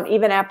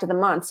even after the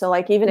month. So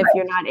like, even if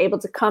you're not able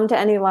to come to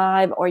any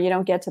live or you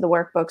don't get to the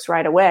workbooks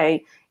right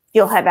away,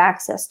 you'll have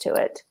access to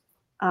it.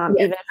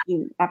 Even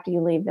after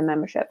you leave the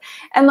membership.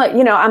 And look,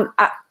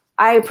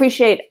 I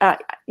appreciate,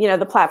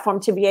 the platform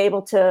to be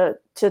able to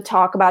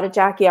talk about it,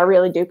 Jackie. I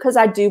really do, because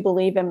I do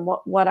believe in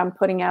what I'm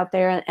putting out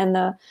there, and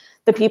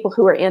the people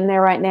who are in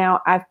there right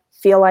now, I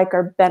feel like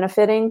are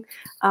benefiting.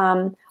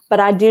 But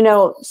I do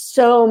know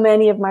so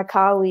many of my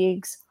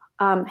colleagues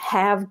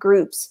have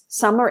groups.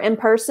 Some are in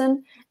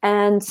person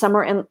and some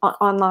are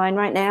online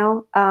right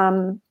now.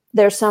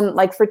 There's some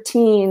like for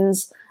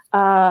teens,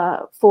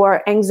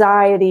 for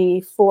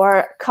anxiety,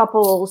 for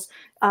couples,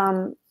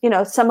 some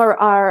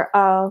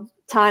are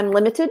time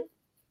limited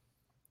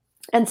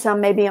and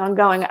some may be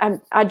ongoing.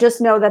 I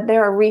just know that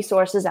there are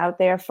resources out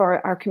there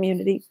for our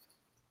community.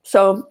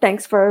 So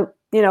thanks for,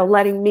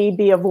 letting me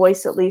be a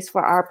voice, at least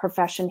for our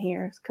profession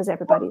here, because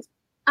everybody's.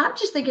 I'm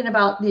just thinking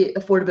about the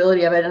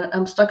affordability of it, and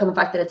I'm stuck on the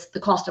fact that it's the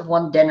cost of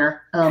one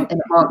dinner in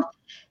a month.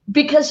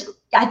 Because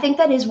I think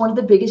that is one of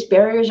the biggest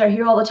barriers I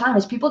hear all the time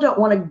is people don't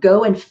want to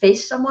go and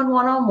face someone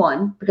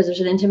one-on-one because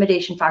there's an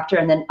intimidation factor,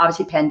 and then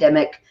obviously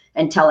pandemic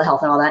and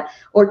telehealth and all that.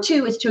 Or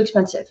two, it's too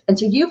expensive. And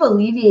so you've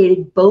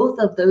alleviated both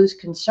of those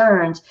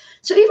concerns.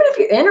 So even if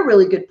you're in a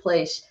really good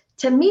place,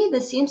 to me,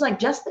 this seems like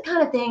just the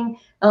kind of thing,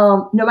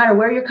 no matter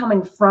where you're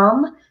coming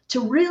from, to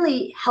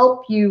really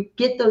help you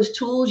get those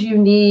tools you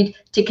need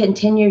to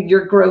continue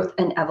your growth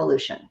and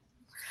evolution.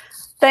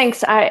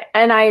 Thanks. I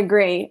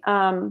agree.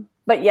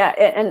 But yeah,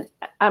 and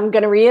I'm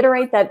going to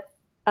reiterate that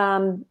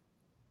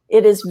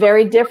it is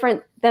very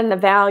different than the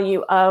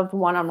value of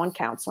one-on-one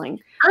counseling.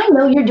 I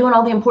know you're doing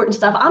all the important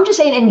stuff. I'm just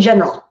saying in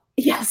general.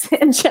 Yes,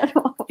 in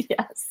general.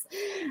 Yes.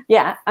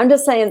 Yeah. I'm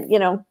just saying,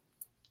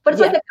 But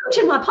it's like a coach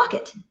in my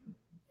pocket.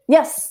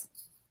 Yes.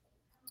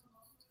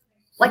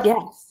 Like,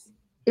 yes.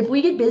 If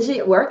we get busy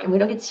at work and we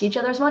don't get to see each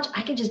other as much,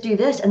 I can just do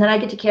this. And then I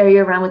get to carry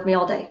you around with me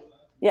all day.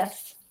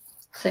 Yes.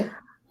 See,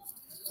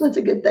 that's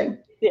a good thing.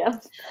 Yeah.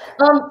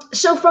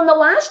 So from the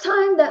last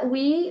time that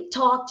we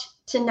talked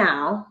to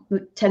now,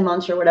 10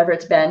 months or whatever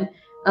it's been,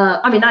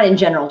 not in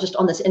general, just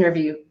on this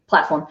interview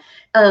platform,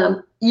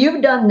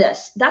 you've done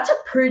this. That's a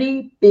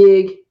pretty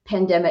big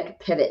pandemic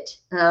pivot.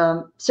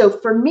 So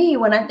for me,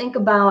 when I think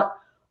about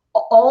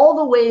all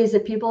the ways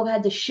that people have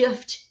had to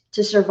shift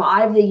to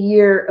survive the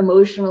year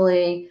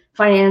emotionally,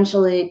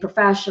 financially,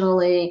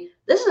 professionally,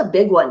 this is a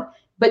big one.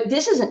 But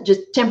this isn't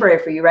just temporary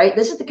for you, right?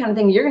 This is the kind of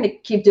thing you're going to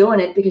keep doing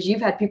it because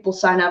you've had people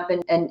sign up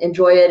and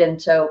enjoy it.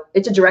 And so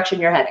it's a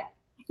direction you're heading.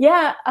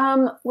 Yeah.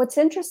 What's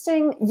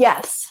interesting,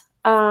 yes,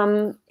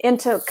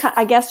 into,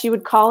 I guess you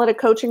would call it a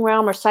coaching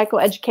realm or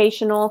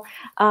psychoeducational.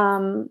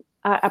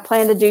 I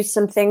plan to do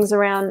some things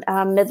around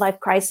midlife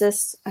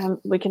crisis.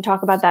 We can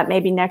talk about that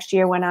maybe next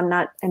year when I'm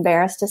not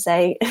embarrassed to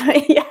say,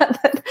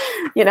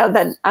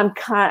 that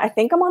I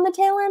think I'm on the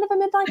tail end of a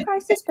midlife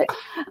crisis. But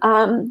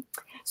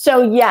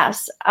so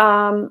yes,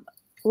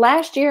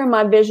 last year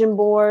my vision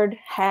board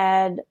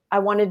I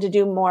wanted to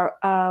do more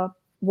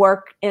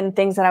work in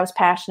things that I was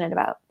passionate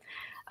about.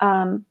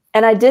 And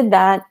I did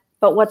that.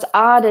 But what's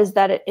odd is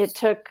that it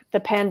took the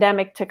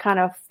pandemic to kind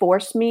of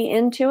force me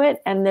into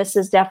it. And this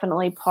is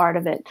definitely part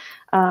of it.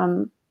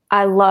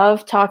 I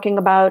love talking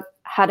about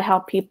how to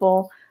help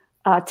people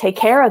take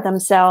care of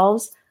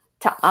themselves,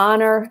 to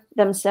honor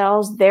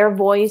themselves, their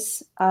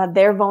voice,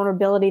 their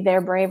vulnerability, their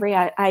bravery.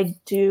 I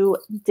do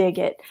dig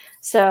it.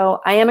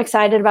 So I am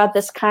excited about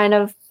this kind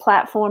of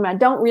platform. I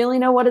don't really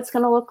know what it's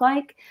going to look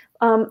like.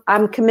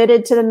 I'm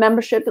committed to the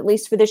membership, at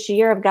least for this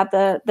year. I've got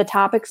the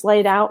topics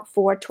laid out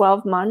for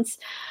 12 months.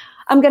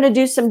 I'm going to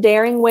do some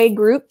Daring Way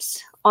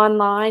groups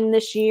online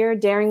this year,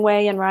 Daring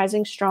Way and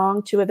Rising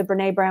Strong, 2 of the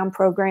Brene Brown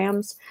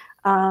programs.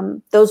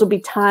 Those will be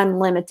time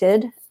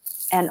limited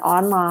and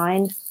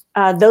online.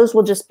 Those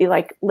will just be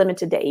like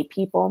limited to 8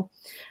 people.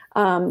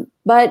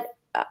 But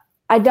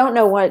I don't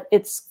know what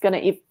it's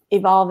going to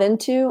evolve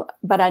into,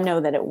 but I know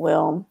that it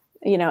will.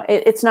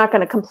 It's not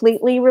going to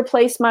completely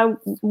replace my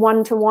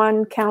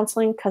one-to-one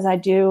counseling because I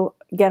do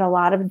get a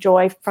lot of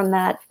joy from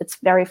that. It's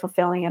very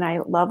fulfilling and I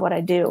love what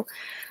I do.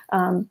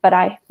 But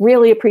I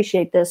really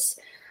appreciate this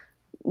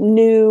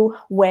new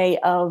way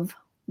of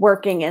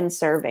working and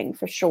serving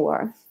for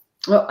sure.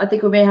 Well, I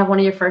think we may have one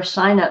of your first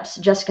signups.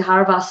 Jessica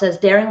Hauerwas says,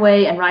 Daring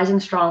Way and Rising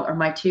Strong are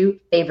my two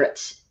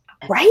favorites.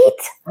 Right?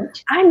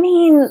 I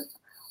mean,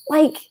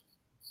 like,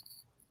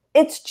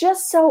 it's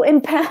just so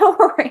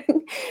empowering.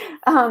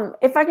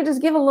 If I could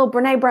just give a little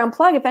Brene Brown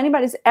plug, if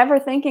anybody's ever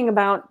thinking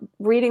about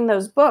reading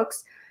those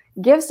books,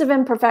 Gifts of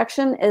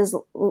Imperfection is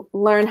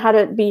learn how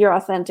to be your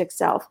authentic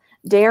self.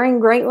 Daring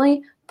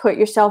Greatly, put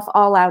yourself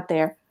all out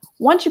there.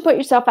 Once you put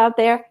yourself out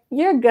there,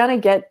 you're going to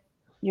get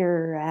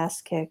your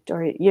ass kicked,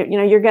 or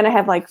you're going to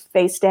have like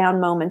face down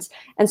moments.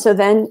 And so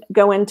then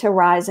go into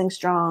Rising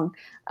Strong.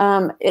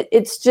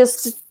 It's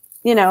just,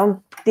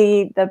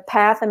 the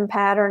path and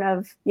pattern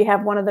of, you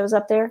have one of those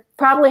up there?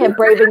 Probably have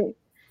Braving.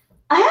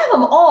 I have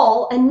them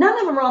all, and none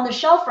of them are on the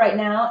shelf right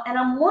now. And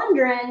I'm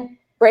wondering.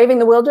 Braving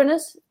the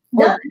Wilderness?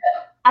 No,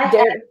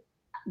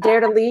 Dare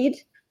to Lead?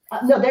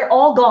 No, they're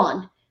all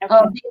gone. Okay.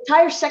 The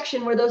entire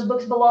section where those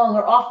books belong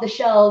are off the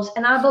shelves.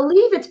 And I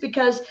believe it's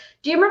because,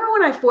 do you remember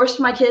when I forced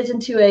my kids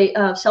into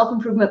a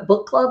self-improvement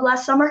book club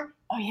last summer?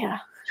 Oh, yeah.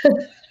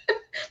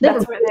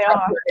 That's where they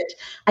are.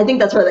 I think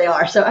that's where they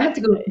are. So I have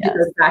to go get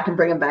those back and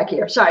bring them back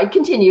here. Sorry,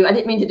 continue. I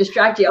didn't mean to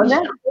distract you. I was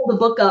just going to hold the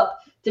book up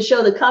to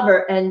show the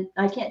cover, and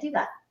I can't do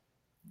that.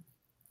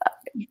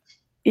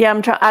 Yeah,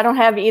 I don't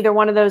have either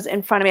one of those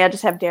in front of me. I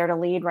just have Dare to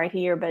Lead right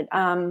here. But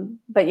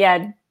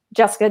yeah,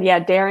 Jessica,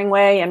 Daring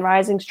Way and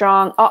Rising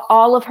Strong.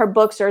 All of her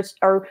books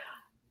are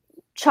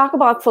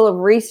chock-a-block full of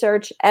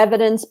research,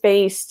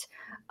 evidence-based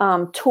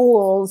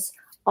tools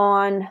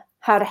on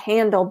how to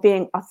handle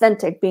being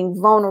authentic,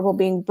 being vulnerable,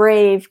 being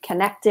brave,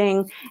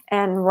 connecting,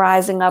 and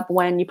rising up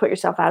when you put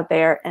yourself out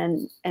there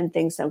and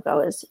things don't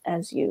go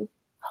as you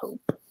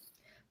hope.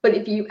 But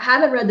if you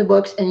haven't read the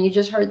books and you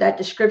just heard that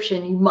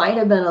description, you might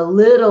have been a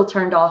little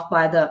turned off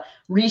by the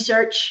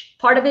research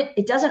part of it.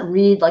 It doesn't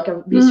read like a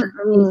research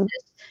piece.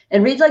 It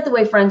reads like the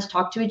way friends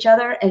talk to each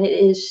other. And it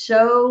is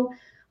so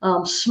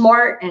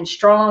smart and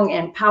strong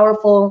and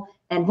powerful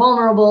and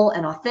vulnerable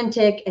and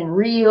authentic and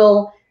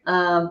real.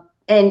 And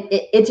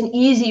it's an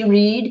easy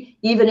read,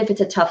 even if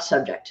it's a tough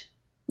subject.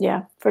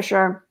 Yeah, for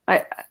sure.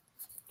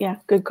 Yeah,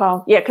 good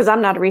call. Yeah, because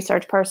I'm not a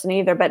research person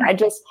either, but I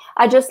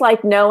just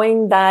like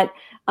knowing that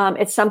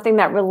it's something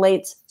that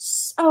relates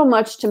so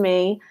much to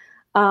me,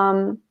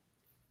 and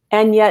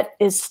yet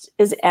is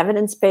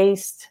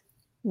evidence-based,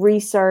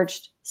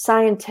 researched,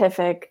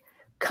 scientific,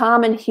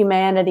 common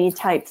humanity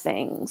type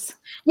things.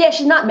 Yeah,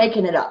 she's not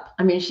making it up.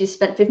 I mean, she's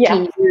spent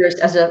 15 years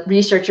as a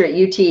researcher at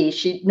UT.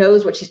 She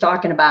knows what she's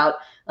talking about,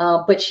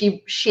 but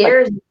she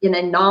shares in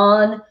a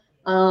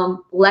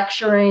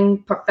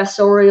non-lecturing,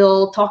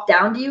 professorial, talk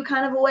down to you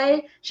kind of a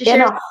way. She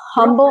shares a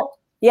humble.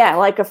 Yeah,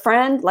 like a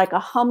friend, like a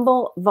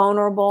humble,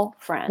 vulnerable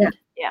friend.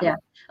 Yeah.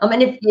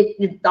 And if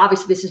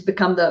obviously this has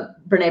become the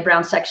Brene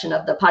Brown section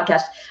of the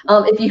podcast.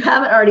 If you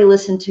haven't already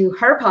listened to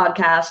her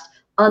podcast,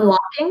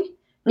 Unlocking,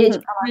 it's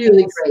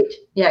really great.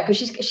 Yeah, because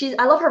she's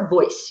I love her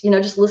voice.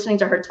 Just listening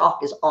to her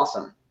talk is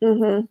awesome.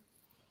 Mm-hmm.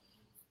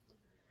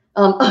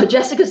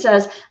 Jessica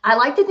says, I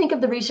like to think of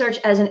the research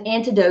as an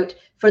antidote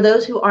for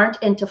those who aren't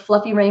into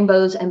fluffy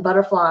rainbows and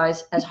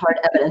butterflies as hard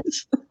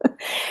evidence.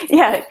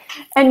 Yeah.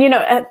 And,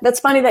 that's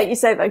funny that you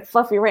say like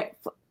fluffy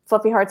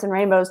hearts and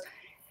rainbows.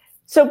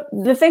 So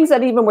the things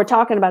that even we're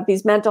talking about,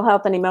 these mental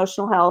health and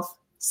emotional health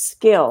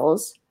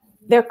skills,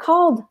 they're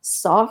called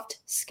soft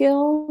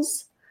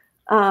skills.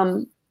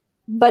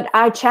 But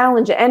I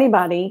challenge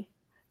anybody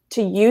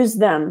to use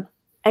them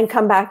and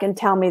come back and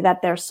tell me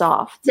that they're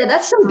soft. Yeah,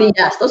 that's some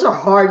BS. Those are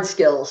hard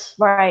skills.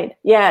 Right.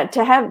 Yeah.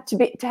 To have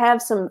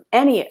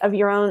any of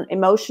your own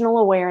emotional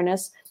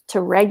awareness, to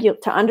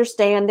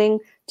understanding,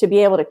 to be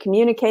able to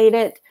communicate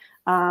it,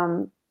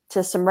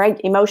 to some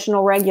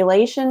emotional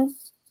regulation.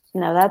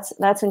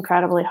 That's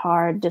incredibly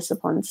hard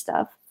discipline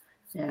stuff.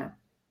 Yeah.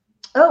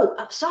 Oh,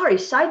 sorry.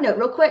 Side note,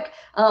 real quick.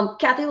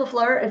 Kathy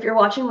LaFleur, if you're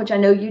watching, which I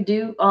know you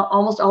do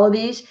almost all of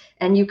these,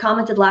 and you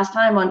commented last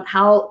time on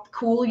how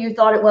cool you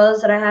thought it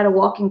was that I had a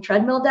walking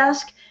treadmill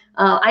desk.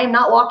 I am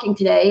not walking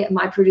today.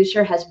 My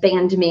producer has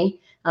banned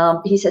me.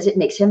 He says it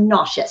makes him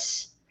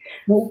nauseous.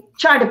 We'll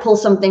try to pull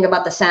something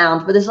about the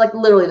sound, but this is like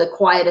literally the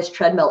quietest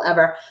treadmill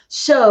ever.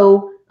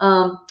 So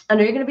I know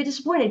you're going to be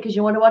disappointed because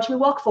you want to watch me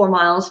walk 4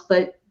 miles,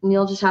 but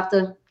you'll just have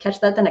to catch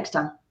that the next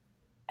time.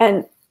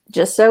 And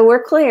just so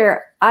we're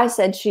clear, I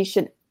said she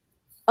should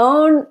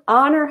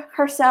honor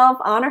herself,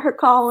 honor her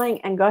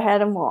calling, and go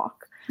ahead and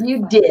walk.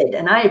 You did,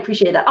 and I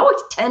appreciate that. I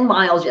walked 10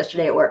 miles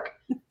yesterday at work.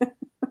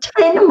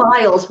 10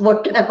 miles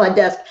working at my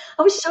desk.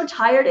 I was so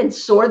tired and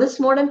sore this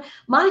morning.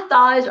 My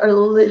thighs are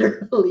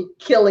literally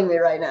killing me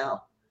right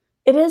now.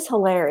 It is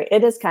hilarious.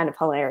 It is kind of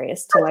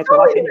hilarious to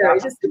walk in.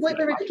 It's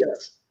completely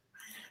ridiculous.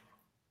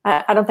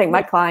 I don't think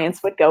my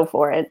clients would go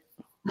for it.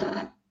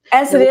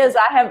 As it is,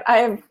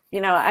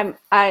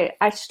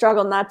 I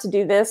struggle not to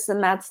do this,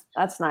 and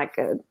that's not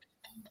good.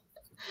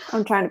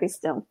 I'm trying to be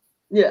still.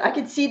 Yeah, I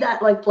could see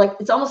that like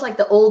it's almost like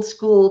the old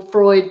school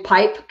Freud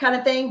pipe kind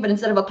of thing, but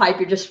instead of a pipe,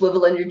 you're just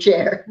swiveling your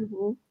chair.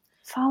 Mm-hmm.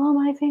 Follow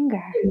my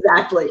finger.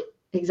 Exactly.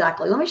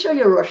 Let me show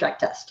you a Rorschach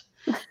test.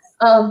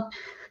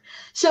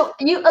 So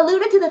you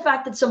alluded to the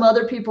fact that some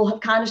other people have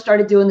kind of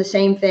started doing the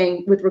same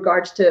thing with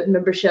regards to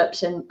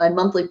memberships and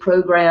monthly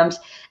programs.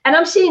 And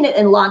I'm seeing it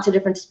in lots of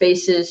different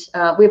spaces.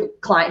 We have a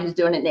client who's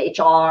doing it in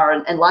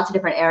HR and lots of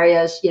different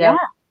areas, you know.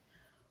 Yeah.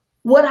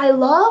 What I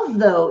love,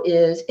 though,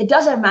 is it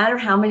doesn't matter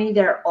how many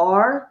there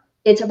are.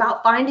 It's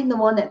about finding the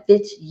one that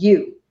fits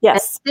you.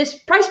 Yes. At this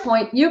price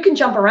point, you can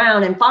jump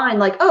around and find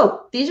like,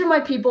 oh, these are my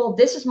people.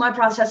 This is my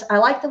process. I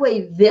like the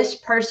way this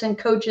person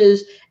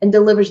coaches and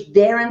delivers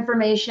their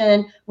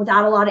information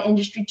without a lot of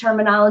industry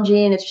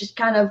terminology. And it's just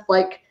kind of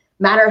like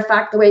matter of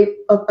fact, the way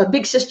a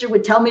big sister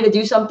would tell me to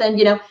do something,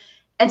 you know.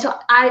 And so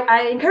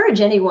I encourage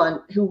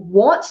anyone who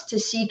wants to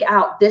seek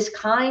out this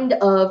kind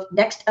of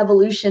next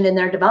evolution in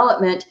their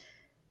development.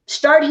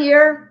 Start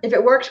here. If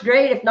it works,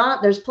 great. If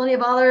not, there's plenty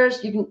of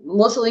others.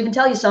 Melissa will even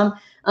tell you some.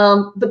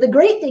 But the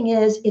great thing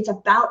is it's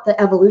about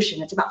the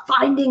evolution. It's about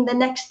finding the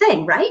next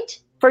thing, right?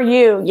 For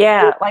you,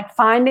 yeah. Like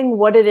finding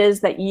what it is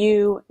that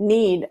you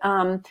need.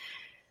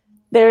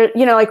 There,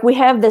 you know, like we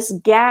have this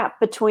gap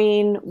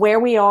between where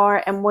we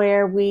are and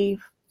where we,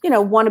 you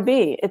know, want to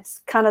be.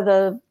 It's kind of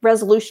the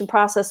resolution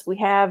process we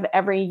have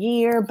every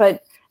year,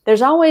 but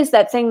there's always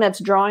that thing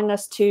that's drawing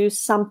us to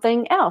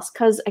something else.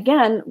 Because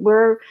again,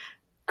 we're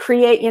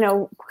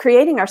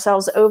creating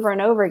ourselves over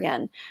and over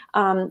again.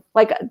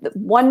 Like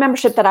one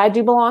membership that I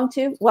do belong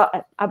to, well,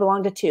 I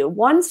belong to two.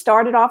 One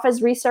started off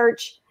as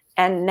research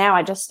and now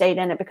I just stayed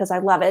in it because I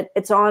love it.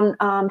 It's on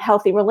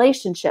healthy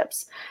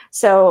relationships.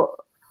 So,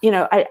 you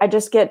know, I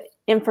just get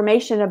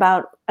information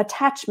about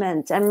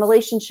attachment and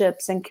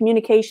relationships and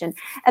communication.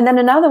 And then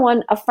another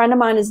one, a friend of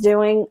mine is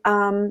doing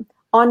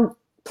on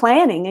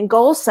planning and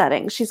goal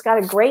setting. She's got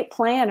a great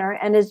planner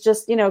and is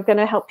just, you know, going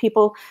to help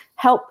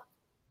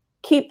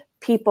keep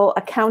people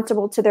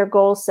accountable to their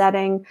goal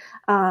setting,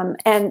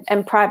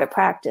 and private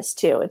practice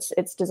too.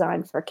 It's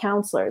designed for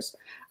counselors.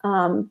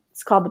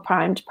 It's called the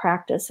Primed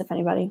Practice, if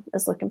anybody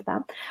is looking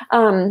for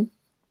that.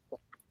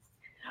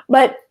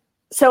 But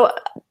so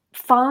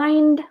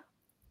find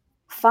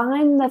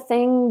the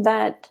thing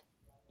that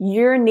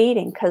you're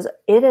needing, because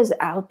it is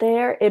out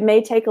there. It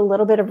may take a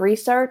little bit of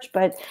research,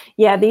 but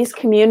yeah, these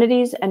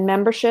communities and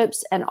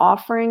memberships and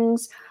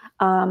offerings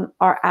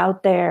are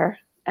out there.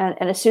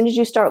 And as soon as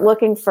you start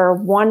looking for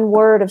one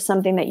word of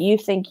something that you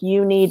think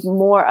you need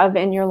more of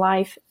in your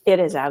life, it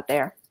is out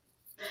there.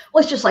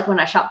 Well, it's just like when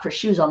I shop for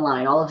shoes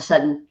online, all of a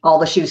sudden, all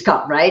the shoes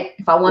come, right?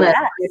 If I want to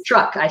buy a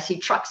truck, I see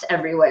trucks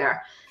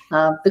everywhere.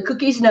 The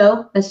cookies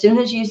know, as soon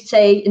as you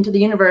say into the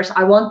universe,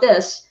 I want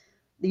this,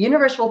 the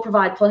universe will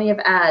provide plenty of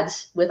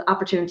ads with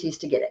opportunities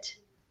to get it.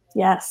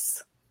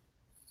 Yes.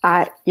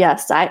 I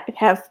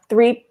have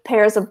 3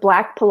 pairs of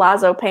black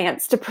palazzo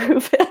pants to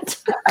prove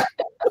it.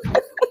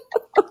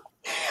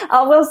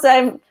 I will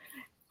say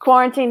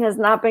quarantine has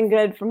not been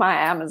good for my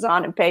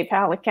Amazon and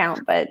PayPal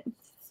account, but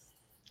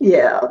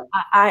yeah,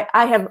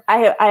 I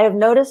have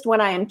noticed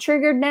when I am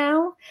triggered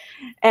now,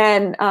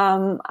 and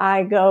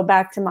I go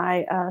back to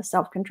my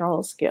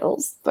self-control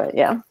skills. But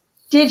yeah.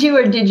 Did you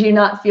or did you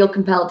not feel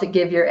compelled to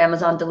give your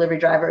Amazon delivery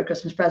driver a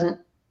Christmas present?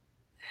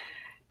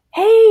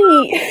 Hey.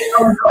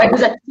 Oh, no, was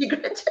that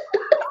secret?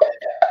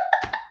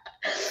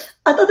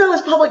 I thought that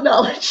was public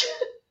knowledge.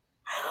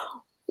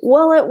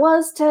 Well, it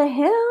was to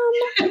him.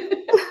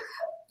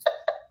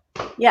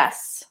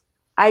 Yes.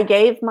 I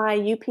gave my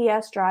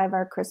UPS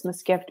driver a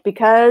Christmas gift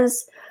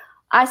because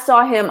I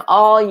saw him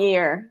all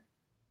year.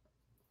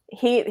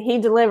 He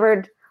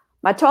delivered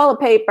my toilet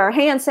paper,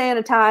 hand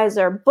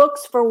sanitizer,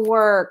 books for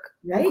work,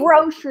 right?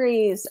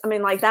 Groceries. I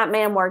mean, like that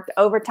man worked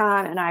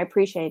overtime and I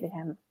appreciated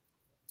him.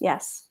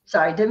 Yes.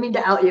 Sorry, didn't mean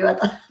to out you.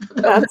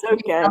 That's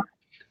okay.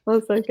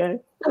 That's okay.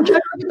 I'm trying to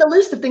look at the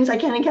list of things I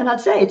can and cannot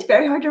say. It's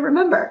very hard to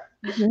remember.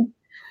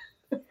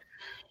 Mm-hmm.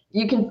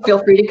 You can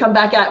feel free to come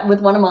back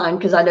with one of mine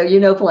because I know you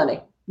know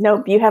plenty.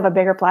 Nope, you have a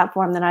bigger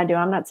platform than I do.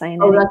 I'm not saying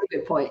anything. That's a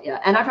good point. Yeah,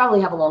 and I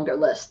probably have a longer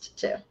list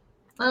too.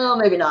 Oh,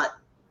 maybe not.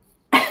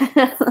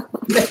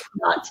 Maybe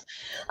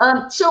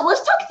not. So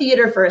let's talk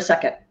theater for a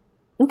second.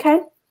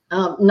 Okay.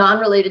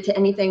 Non-related to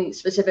anything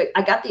specific.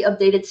 I got the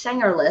updated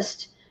Sanger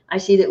list. I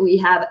see that we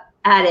have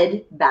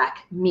added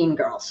back Mean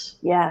Girls.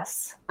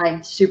 Yes.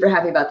 I'm super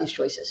happy about these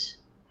choices.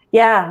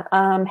 Yeah,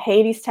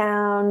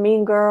 Hadestown,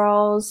 Mean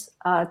Girls,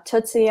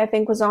 Tootsie, I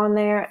think, was on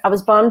there. I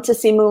was bummed to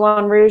see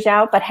Moulin Rouge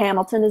out, but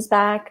Hamilton is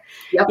back.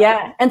 Yep.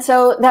 Yeah, and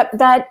so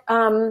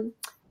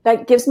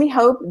that gives me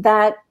hope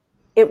that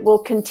it will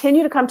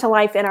continue to come to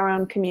life in our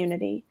own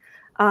community.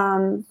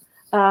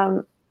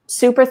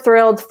 Super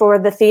thrilled for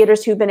the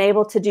theaters who've been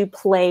able to do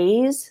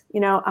plays.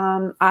 You know,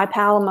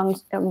 IPAL among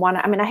one.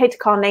 I mean, I hate to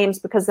call names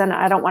because then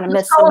I don't want to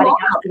miss somebody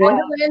else.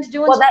 Wonderland's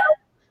doing stuff.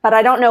 But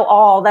I don't know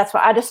all. That's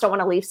why I just don't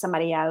want to leave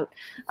somebody out.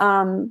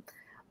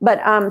 But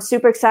I'm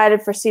super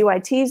excited for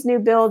CYT's new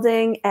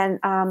building and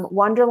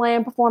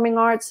Wonderland Performing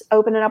Arts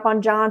opening up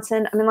on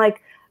Johnson. I mean,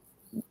 like,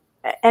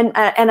 and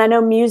I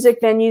know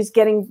music venues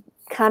getting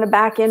kind of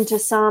back into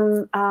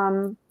some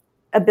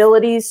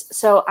abilities.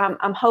 So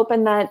I'm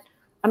hoping that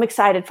I'm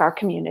excited for our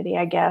community,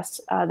 I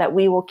guess, that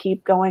we will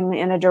keep going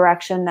in a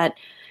direction that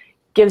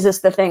gives us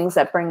the things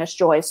that bring us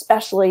joy,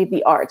 especially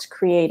the arts.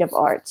 Creative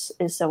arts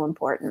is so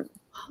important.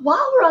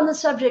 While we're on the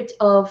subject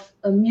of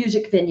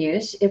music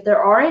venues, if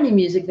there are any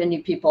music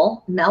venue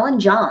people, Mel and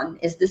John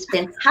is this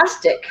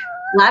fantastic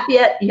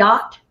Lafayette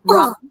Yacht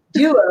Rock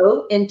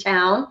duo in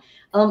town,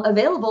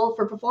 available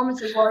for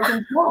performances large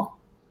and small.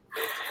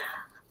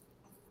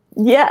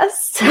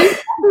 Yes.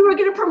 We were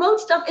going to promote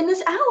stuff in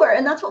this hour,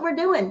 and that's what we're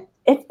doing.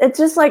 It's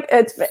just like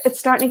it's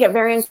starting to get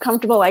very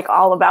uncomfortable, like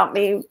all about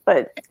me.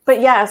 But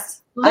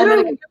yes,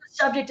 Literally, the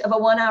subject of a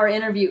 1 hour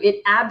interview,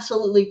 it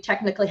absolutely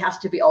technically has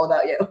to be all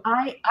about you.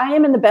 I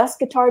am in the best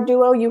guitar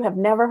duo you have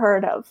never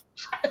heard of.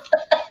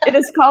 It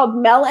is called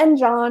Mel and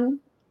John.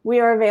 We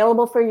are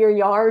available for your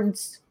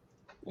yards,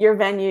 your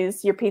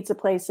venues, your pizza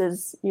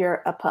places,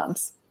 your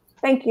pubs.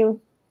 Thank you.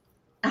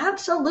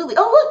 Absolutely.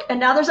 Oh, look, and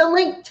now there's a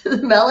link to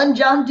the Mel and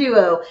John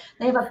duo.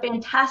 They have a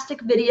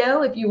fantastic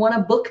video. If you want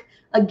to book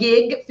a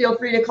gig, feel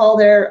free to call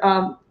their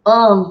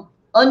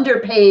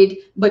underpaid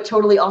but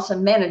totally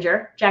awesome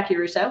manager, Jackie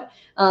Russo,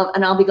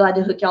 and I'll be glad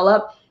to hook y'all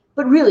up.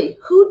 But really,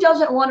 who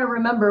doesn't want to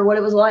remember what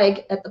it was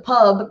like at the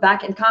pub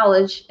back in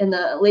college in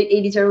the late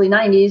 80s, early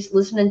 90s,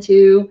 listening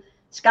to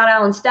Scott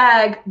Allen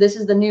Stagg? This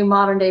is the new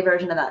modern day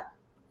version of that.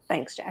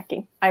 Thanks,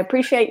 Jackie. I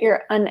appreciate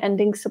your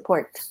unending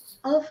support.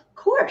 Of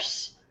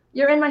course.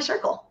 You're in my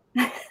circle.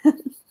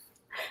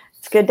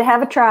 It's good to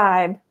have a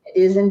tribe. It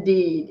is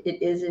indeed.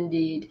 It is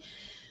indeed.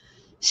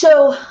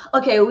 So,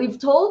 okay, we've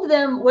told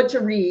them what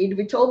to read.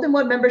 We've told them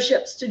what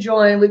memberships to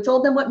join. We've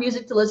told them what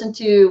music to listen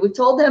to. We've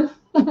told them,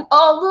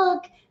 oh,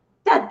 look,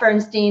 Pat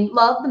Bernstein,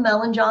 love the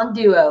Mel and John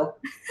duo.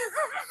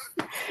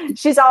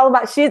 She's all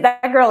about,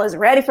 that girl is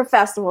ready for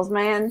festivals,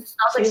 man. I was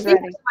like, She's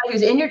speaking ready. of somebody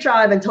who's in your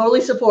tribe and totally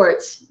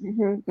supports.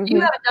 Mhm, mhm.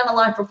 You haven't done a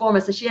live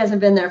performance that she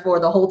hasn't been there for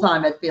the whole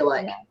time, I feel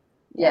like.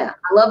 Yeah.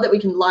 I love that we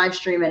can live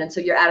stream it, and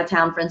so your out of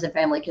town friends and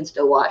family can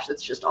still watch.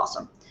 That's just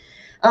awesome.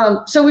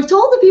 So we've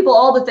told the people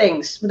all the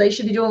things they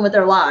should be doing with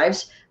their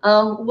lives.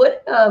 I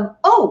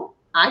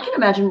can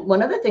imagine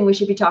one other thing we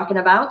should be talking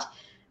about.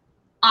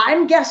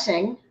 I'm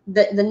guessing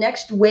that the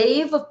next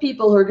wave of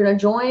people who are going to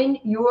join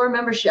your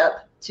membership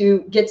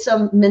to get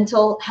some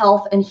mental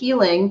health and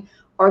healing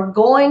are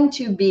going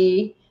to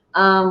be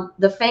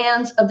the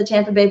fans of the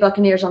Tampa Bay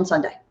Buccaneers on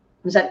Sunday.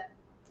 Is that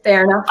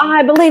fair enough?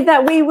 I believe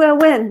that we will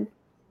win.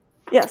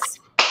 Yes.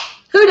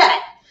 Who dat?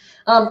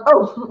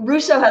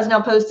 Russo has now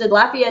posted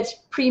Lafayette's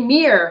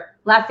premier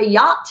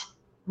Lafayette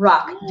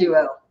rock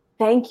duo.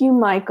 Thank you,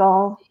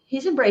 Michael.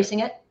 He's embracing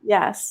it.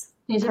 Yes.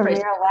 He's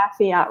embracing Premier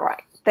Lafayette,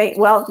 right.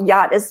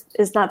 Yacht is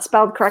not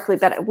spelled correctly,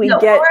 but we it.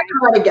 get. We're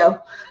gonna let it go.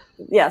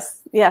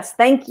 Yes.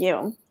 Thank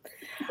you.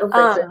 Go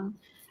fix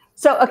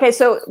it.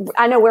 So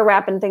I know we're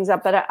wrapping things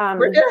up, but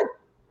We're good.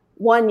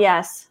 one,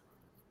 yes.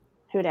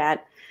 Who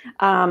dat?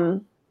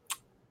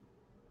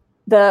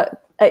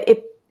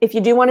 If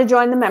you do want to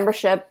join the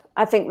membership,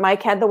 I think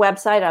Mike had the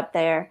website up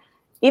there.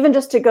 Even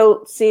just to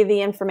go see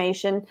the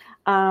information,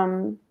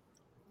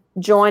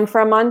 join for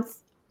a month.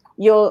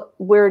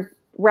 We're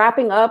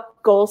wrapping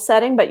up goal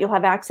setting, but you'll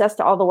have access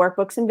to all the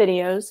workbooks and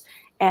videos.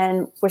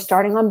 And we're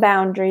starting on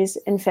boundaries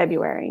in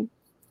February.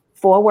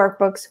 4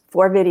 workbooks,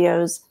 4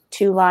 videos,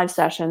 2 live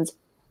sessions.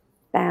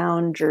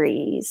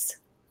 Boundaries,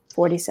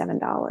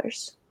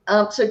 $47.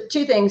 So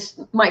 2 things.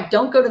 Mike,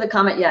 don't go to the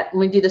comment yet. Let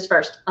me do this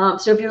first.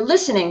 So if you're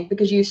listening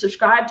because you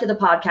subscribe to the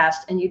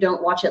podcast and you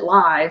don't watch it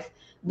live,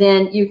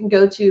 then you can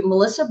go to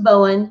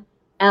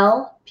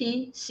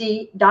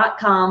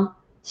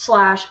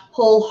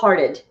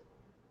melissabowen.lpc.com/wholehearted.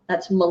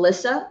 That's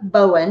Melissa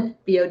Bowen,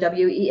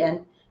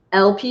 Bowen,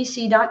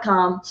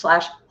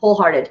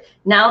 lpc.com/wholehearted.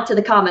 Now to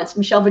the comments.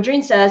 Michelle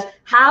Vadrine says,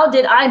 how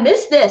did I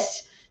miss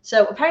this?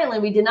 So apparently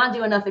we did not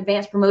do enough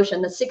advanced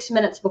promotion. The 6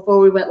 minutes before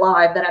we went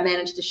live that I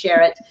managed to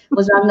share it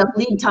was not enough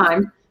lead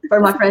time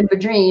for my friend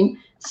Vadrine.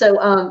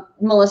 So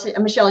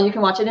Michelle, you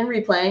can watch it in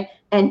replay.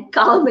 And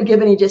Colin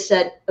McGivney just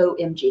said,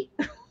 OMG.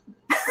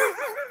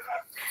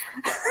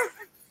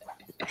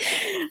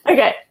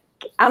 Okay.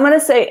 I'm going to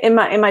say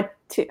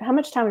how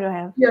much time do I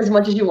have? Yeah, as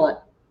much as you want.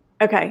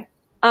 Okay.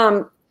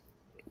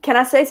 Can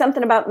I say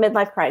something about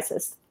midlife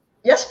crisis?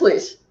 Yes,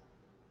 please.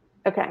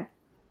 Okay.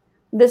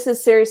 This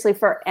is seriously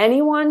for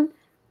anyone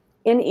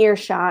in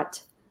earshot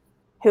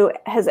who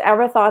has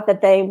ever thought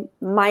that they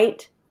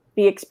might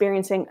be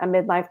experiencing a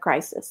midlife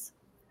crisis.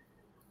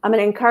 I'm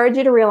going to encourage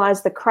you to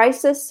realize the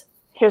crisis,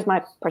 here's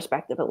my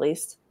perspective at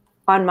least,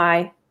 on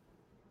my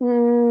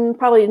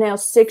probably now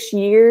 6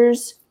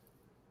 years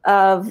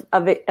of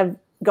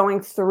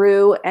going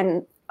through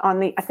and on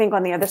the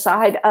other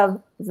side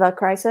of the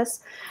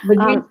crisis.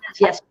 Vadrine says,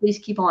 yes, please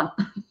keep on.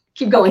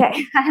 Keep going.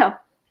 Okay, I know.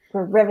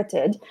 We're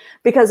riveted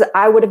because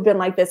I would have been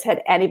like this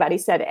had anybody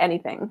said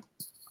anything.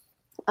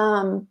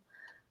 I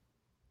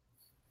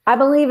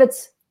believe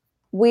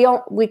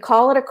we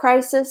call it a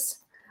crisis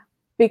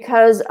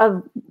because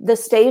of the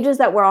stages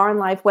that we're in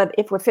life, whether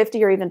if we're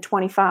 50 or even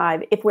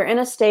 25, if we're in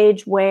a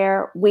stage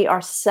where we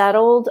are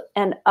settled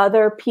and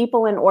other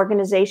people and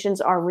organizations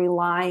are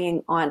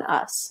relying on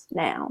us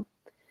now,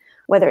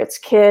 whether it's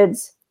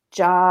kids,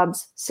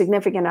 jobs,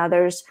 significant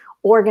others,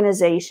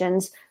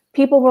 organizations,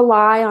 people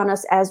rely on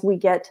us as we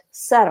get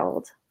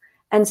settled.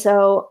 And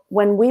so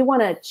when we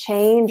want to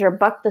change or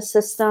buck the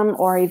system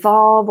or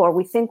evolve, or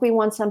we think we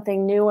want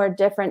something new or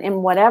different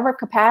in whatever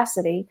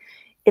capacity,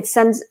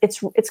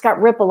 it's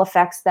got ripple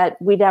effects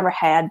that we never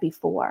had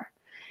before.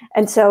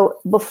 And so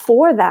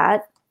before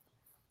that,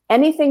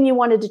 anything you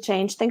wanted to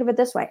change, think of it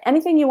this way,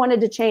 anything you wanted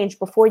to change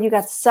before you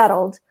got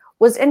settled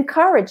was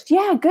encouraged.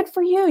 Yeah, good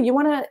for you. You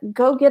want to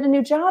go get a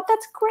new job?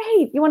 That's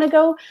great. You want to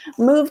go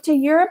move to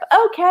Europe?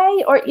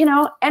 Okay. Or,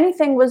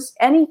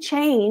 any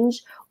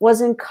change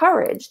was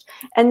encouraged.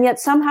 And yet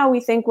somehow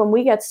we think when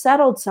we get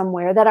settled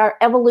somewhere that our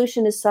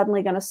evolution is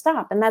suddenly going to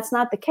stop. And that's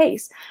not the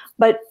case.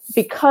 But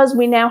because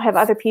we now have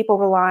other people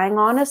relying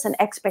on us and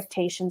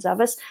expectations of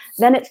us,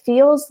 then it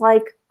feels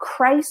like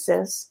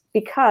crisis,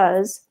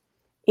 because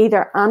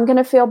either I'm going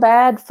to feel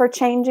bad for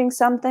changing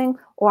something,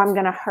 or I'm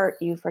going to hurt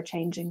you for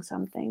changing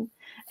something.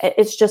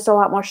 It's just a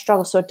lot more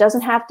struggle. So it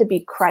doesn't have to be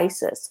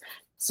crisis.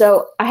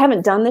 So I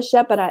haven't done this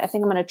yet, but I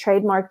think I'm going to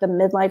trademark the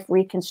midlife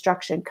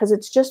reconstruction, because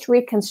it's just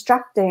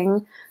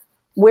reconstructing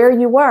where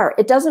you were.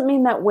 It doesn't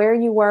mean that where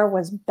you were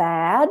was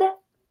bad.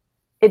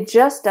 It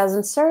just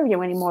doesn't serve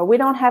you anymore. We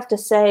don't have to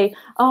say,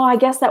 oh, I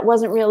guess that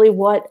wasn't really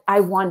what I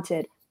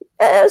wanted.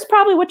 It was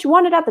probably what you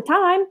wanted at the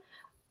time,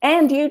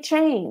 and you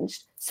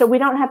changed. So we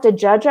don't have to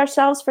judge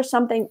ourselves for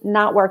something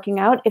not working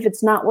out. If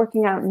it's not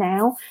working out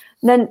now,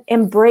 then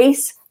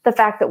embrace the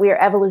fact that we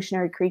are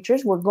evolutionary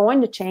creatures. We're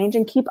going to change,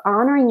 and keep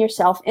honoring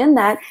yourself in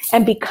that,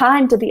 and be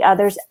kind to the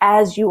others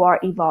as you are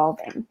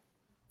evolving.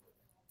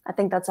 I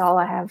think that's all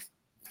I have.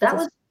 That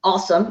was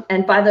awesome.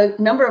 And by the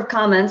number of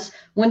comments,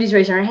 Wendy's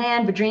raising her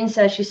hand. Vadreen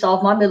says she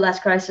solved my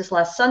midlife crisis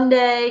last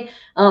Sunday.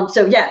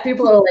 So yeah,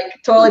 people are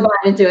like totally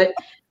buying into it.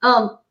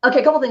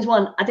 Okay, a couple things.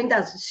 One, I think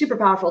that's super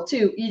powerful.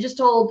 Two, you just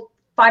told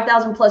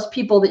 5,000 plus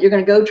people that you're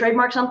going to go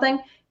trademark something.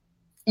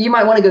 You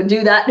might want to go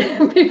do that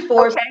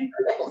before someone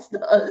else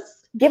does.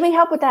 Give me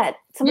help with that.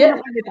 Somebody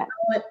help me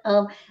with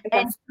that.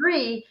 And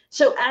three,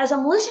 so as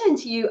I'm listening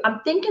to you,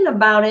 I'm thinking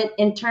about it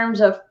in terms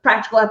of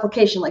practical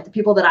application, like the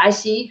people that I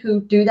see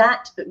who do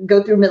that,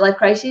 go through midlife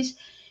crises.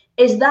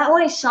 Is that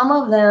why some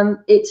of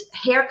them, it's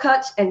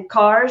haircuts and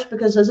cars,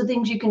 because those are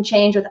things you can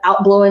change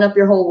without blowing up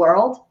your whole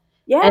world?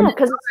 Yeah,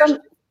 because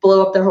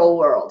blow up their whole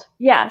world.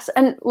 Yes,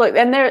 and look,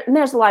 and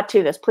there's a lot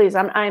to this. Please,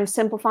 I'm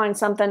simplifying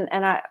something,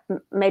 and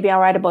maybe I'll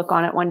write a book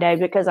on it one day,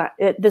 because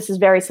this is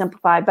very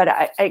simplified. But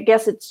I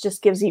guess it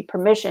just gives you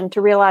permission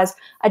to realize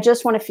I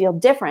just want to feel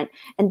different.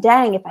 And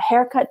dang, if a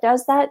haircut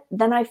does that,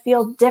 then I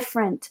feel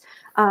different.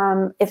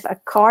 If a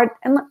card,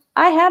 and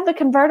I have the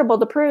convertible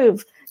to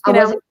prove. I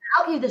wasn't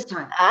help you this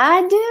time.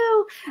 I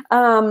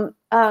do.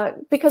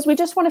 Because we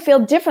just want to feel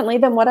differently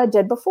than what I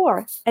did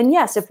before. And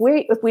yes, if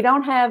we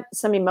don't have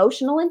some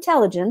emotional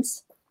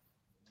intelligence,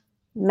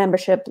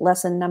 membership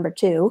lesson number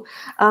 2,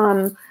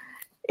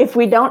 if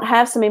we don't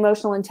have some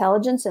emotional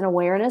intelligence and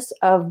awareness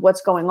of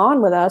what's going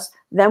on with us,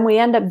 then we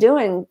end up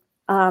doing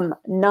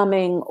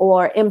numbing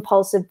or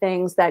impulsive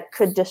things that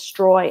could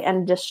destroy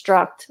and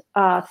destruct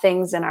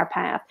things in our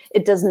path.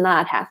 It does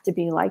not have to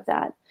be like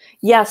that.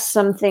 Yes,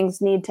 some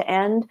things need to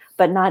end,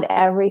 but not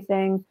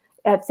everything.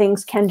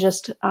 Things can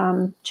just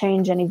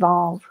change and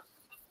evolve.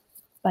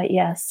 But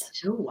yes.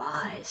 So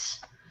wise.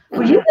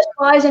 Were you this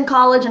wise in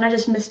college and I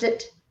just missed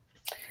it?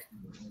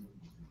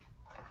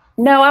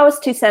 No, I was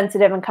too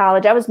sensitive in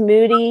college. I was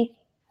moody.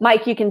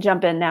 Mike, you can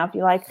jump in now if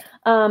you like.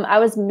 I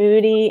was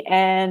moody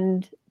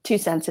and too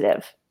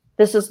sensitive.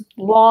 This is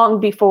long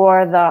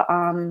before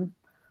the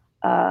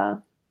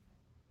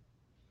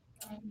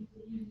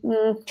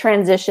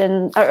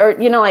transition, or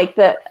like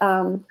the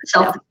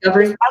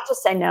self-discovery. No, I'll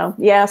just say no.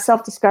 Yeah,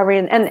 self-discovery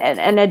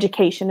and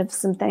education of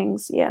some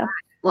things. Yeah.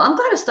 Well, I'm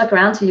glad I stuck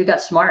around till you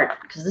got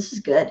smart, because this is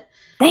good.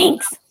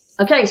 Thanks.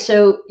 Okay,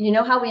 so you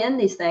know how we end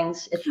these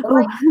things. It's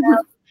like,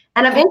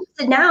 and I'm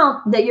interested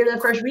now that you're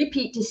the first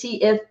repeat to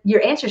see if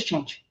your answers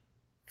change.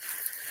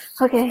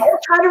 Okay. I'll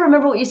try to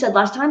remember what you said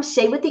last time.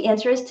 Say what the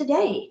answer is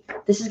today.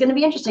 This is going to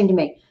be interesting to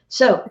me.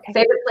 So,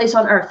 favorite place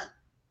on earth?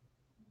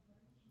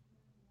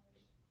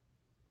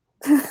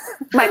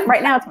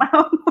 Right now, it's my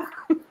home.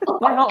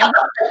 My home.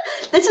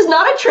 This is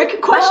not a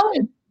trick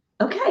question.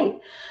 Okay.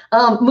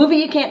 Movie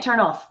you can't turn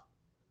off?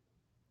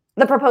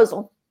 The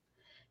Proposal.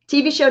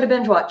 TV show to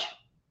binge watch?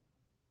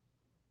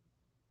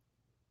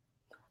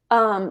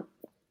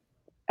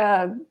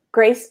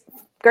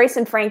 Grace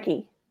and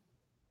Frankie.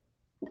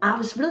 I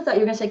really thought you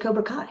were going to say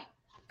Cobra Kai.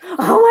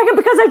 Oh my God,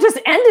 because I just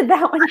ended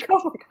that one,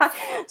 Cobra Kai.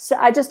 So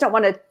I just don't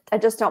want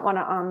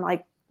to,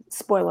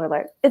 spoiler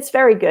alert. It's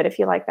very good if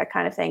you like that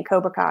kind of thing,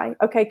 Cobra Kai.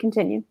 Okay,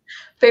 continue.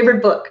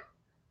 Favorite book?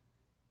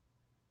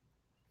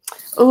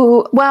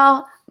 Oh,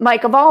 well,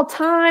 Mike, of all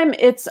time,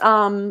 it's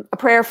A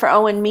Prayer for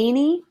Owen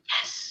Meany.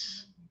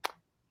 Yes.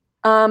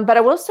 But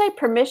I will say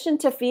Permission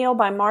to Feel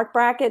by Mark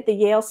Brackett, the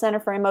Yale Center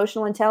for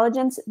Emotional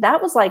Intelligence.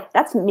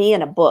 That's me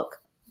in a book.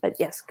 But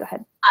yes, go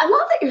ahead. I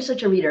love that you're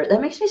such a reader.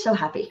 That makes me so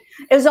happy.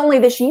 It was only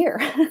this year.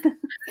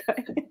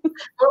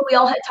 Well, we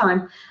all had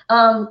time.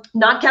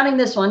 Not counting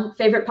this one,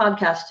 favorite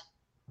podcast?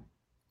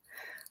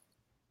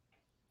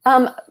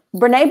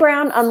 Brene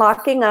Brown,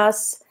 Unlocking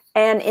Us,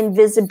 and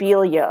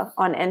Invisibilia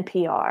on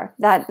NPR.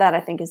 That I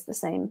think is the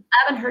same. I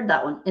haven't heard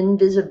that one.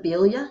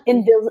 Invisibilia?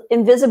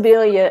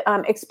 Invisibilia,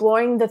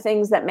 exploring the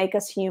things that make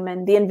us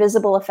human, the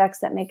invisible effects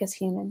that make us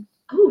human.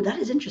 Oh, that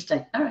is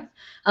interesting. All right.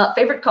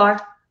 Favorite car?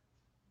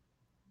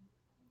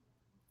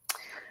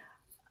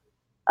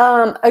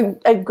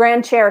 A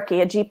Grand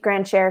Cherokee, a Jeep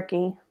Grand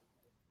Cherokee.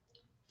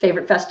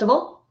 Favorite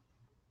festival?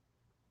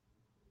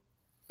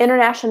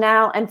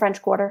 Internationale and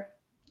French Quarter.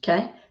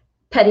 Okay.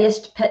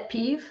 Pettiest pet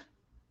peeve?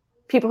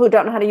 People who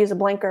don't know how to use a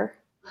blinker.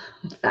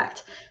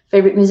 Fact.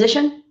 Favorite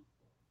musician?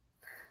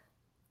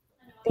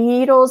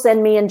 Beatles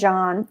and me and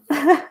John. In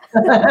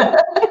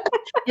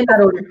that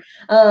order.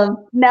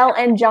 Mel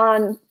and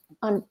John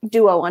on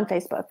duo on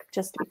Facebook,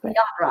 just to be clear.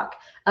 Yacht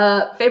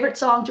rock. Favorite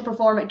song to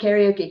perform at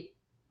karaoke?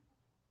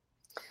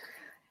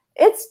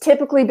 It's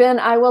typically been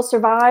I Will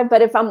Survive,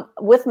 but if I'm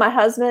with my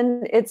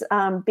husband, it's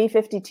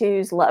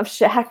B-52's Love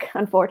Shack,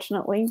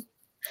 unfortunately.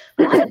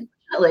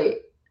 Definitely.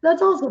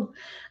 That's awesome.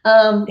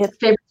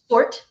 Favorite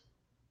sport?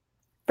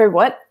 For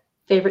what?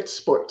 Favorite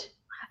sport?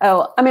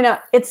 Oh, I mean,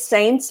 it's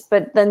Saints,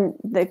 but then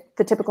the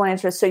typical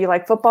answer is, so you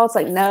like football? It's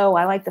like, no,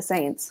 I like the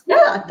Saints.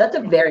 Yeah, that's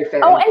a very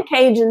fair Oh, answer. and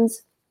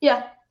Cajuns.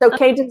 Yeah. So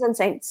Cajuns and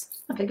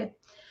Saints. Okay, good.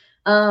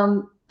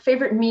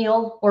 Favorite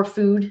meal or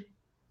food?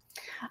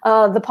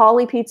 The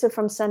Pauly pizza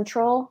from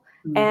Central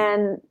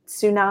and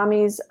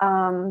Tsunami's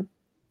the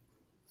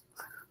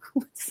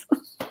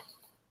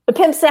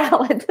pimp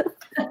salad.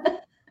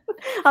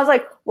 I was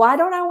like, why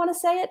don't I want to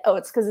say it? Oh,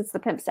 it's because it's the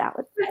pimp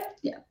salad.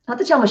 Yeah. I'll have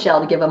to tell Michelle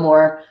to give a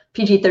more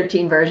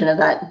PG-13 version of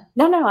that.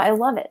 No, I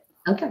love it.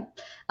 Okay.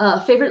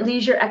 Favorite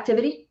leisure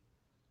activity?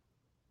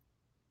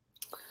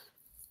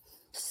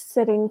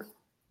 Sitting,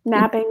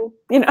 napping,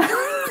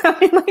 I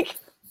mean, like,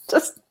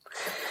 just.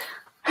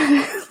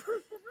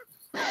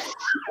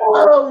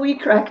 Oh, we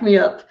crack me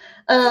up.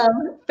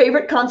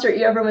 Favorite concert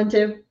you ever went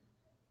to?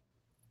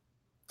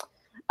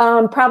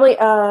 Probably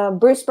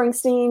Bruce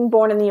Springsteen,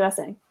 Born in the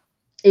USA.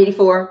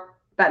 84,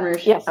 Baton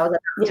Rouge. Yes. I was at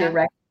that Yeah. too,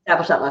 right?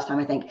 Established that last time,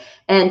 I think.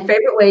 And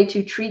favorite way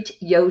to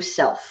treat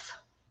yourself?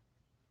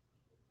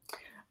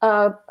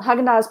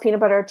 Haagen-Dazs peanut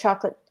butter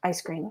chocolate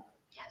ice cream.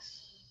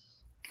 Yes.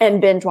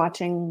 And binge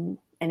watching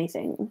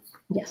anything.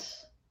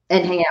 Yes.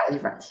 And hang out with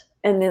your friends.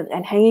 And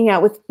hanging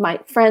out with my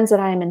friends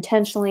that I am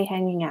intentionally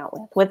hanging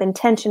out with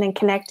intention and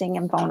connecting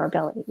and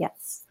vulnerability.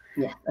 Yes.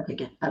 Yeah. Okay,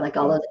 good. I like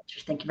all those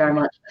answers. Thank you very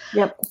much.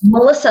 Yep.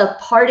 Melissa,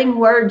 parting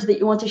words that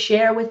you want to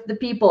share with the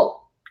people?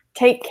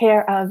 Take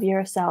care of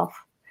yourself.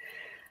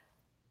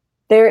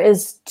 There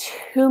is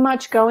too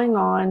much going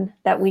on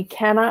that we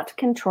cannot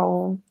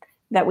control,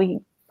 that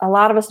a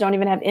lot of us don't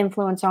even have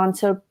influence on.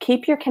 So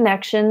keep your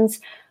connections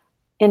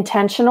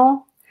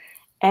intentional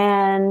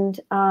and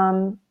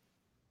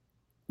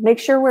make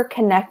sure we're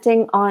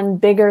connecting on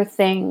bigger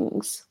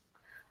things,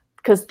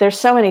 because there's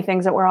so many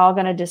things that we're all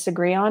going to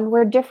disagree on.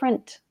 We're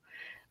different.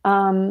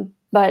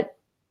 But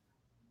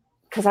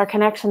because our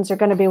connections are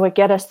going to be what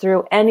get us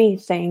through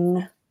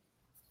anything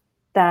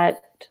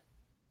that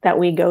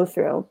we go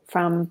through,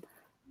 from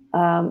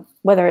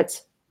whether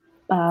it's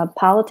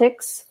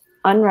politics,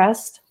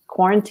 unrest,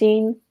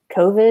 quarantine,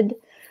 COVID,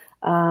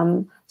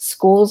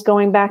 schools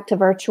going back to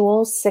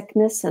virtual,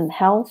 sickness and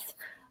health,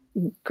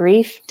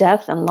 grief,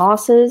 death, and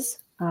losses.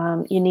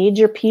 You need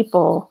your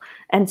people.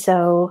 And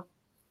so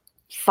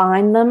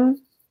find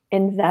them,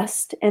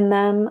 invest in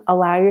them,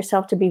 allow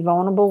yourself to be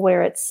vulnerable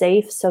where it's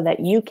safe so that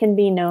you can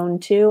be known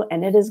too.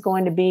 And it is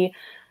going to be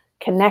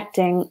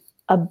connecting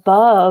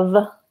above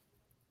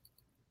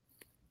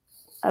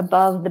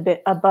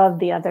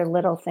the other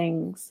little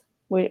things.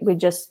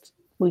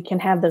 We can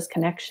have those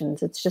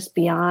connections. It's just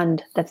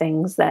beyond the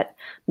things that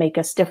make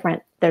us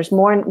different.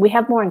 We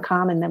have more in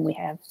common than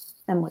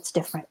what's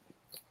different.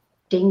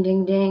 Ding,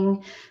 ding,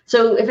 ding.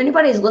 So if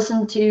anybody's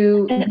listened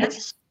to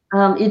this,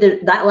 either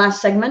that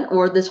last segment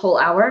or this whole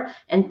hour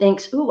and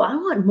thinks, ooh, I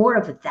want more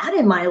of that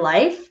in my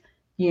life,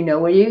 you know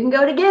where you can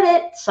go to get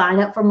it. Sign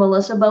up for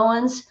Melissa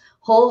Bowen's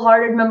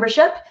Wholehearted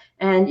membership,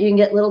 and you can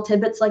get little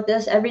tidbits like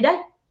this every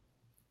day.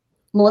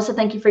 Melissa,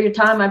 thank you for your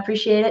time. I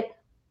appreciate it.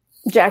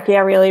 Jackie, I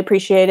really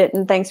appreciate it.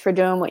 And thanks for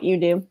doing what you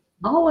do.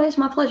 Always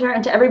my pleasure.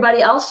 And to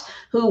everybody else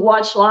who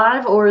watched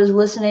live or is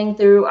listening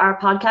through our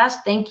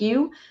podcast, thank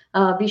you.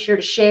 Be sure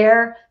to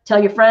share,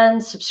 tell your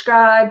friends,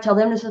 subscribe, tell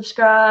them to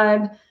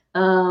subscribe,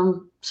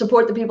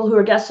 support the people who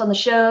are guests on the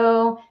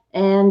show,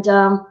 and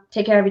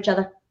take care of each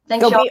other.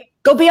 Thanks, y'all.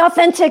 Go be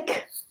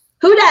authentic.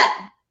 Who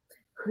dat?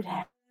 Who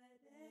dat?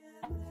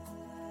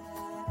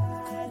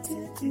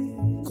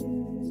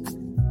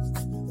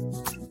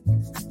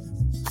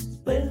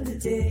 When the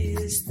day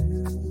is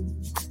through.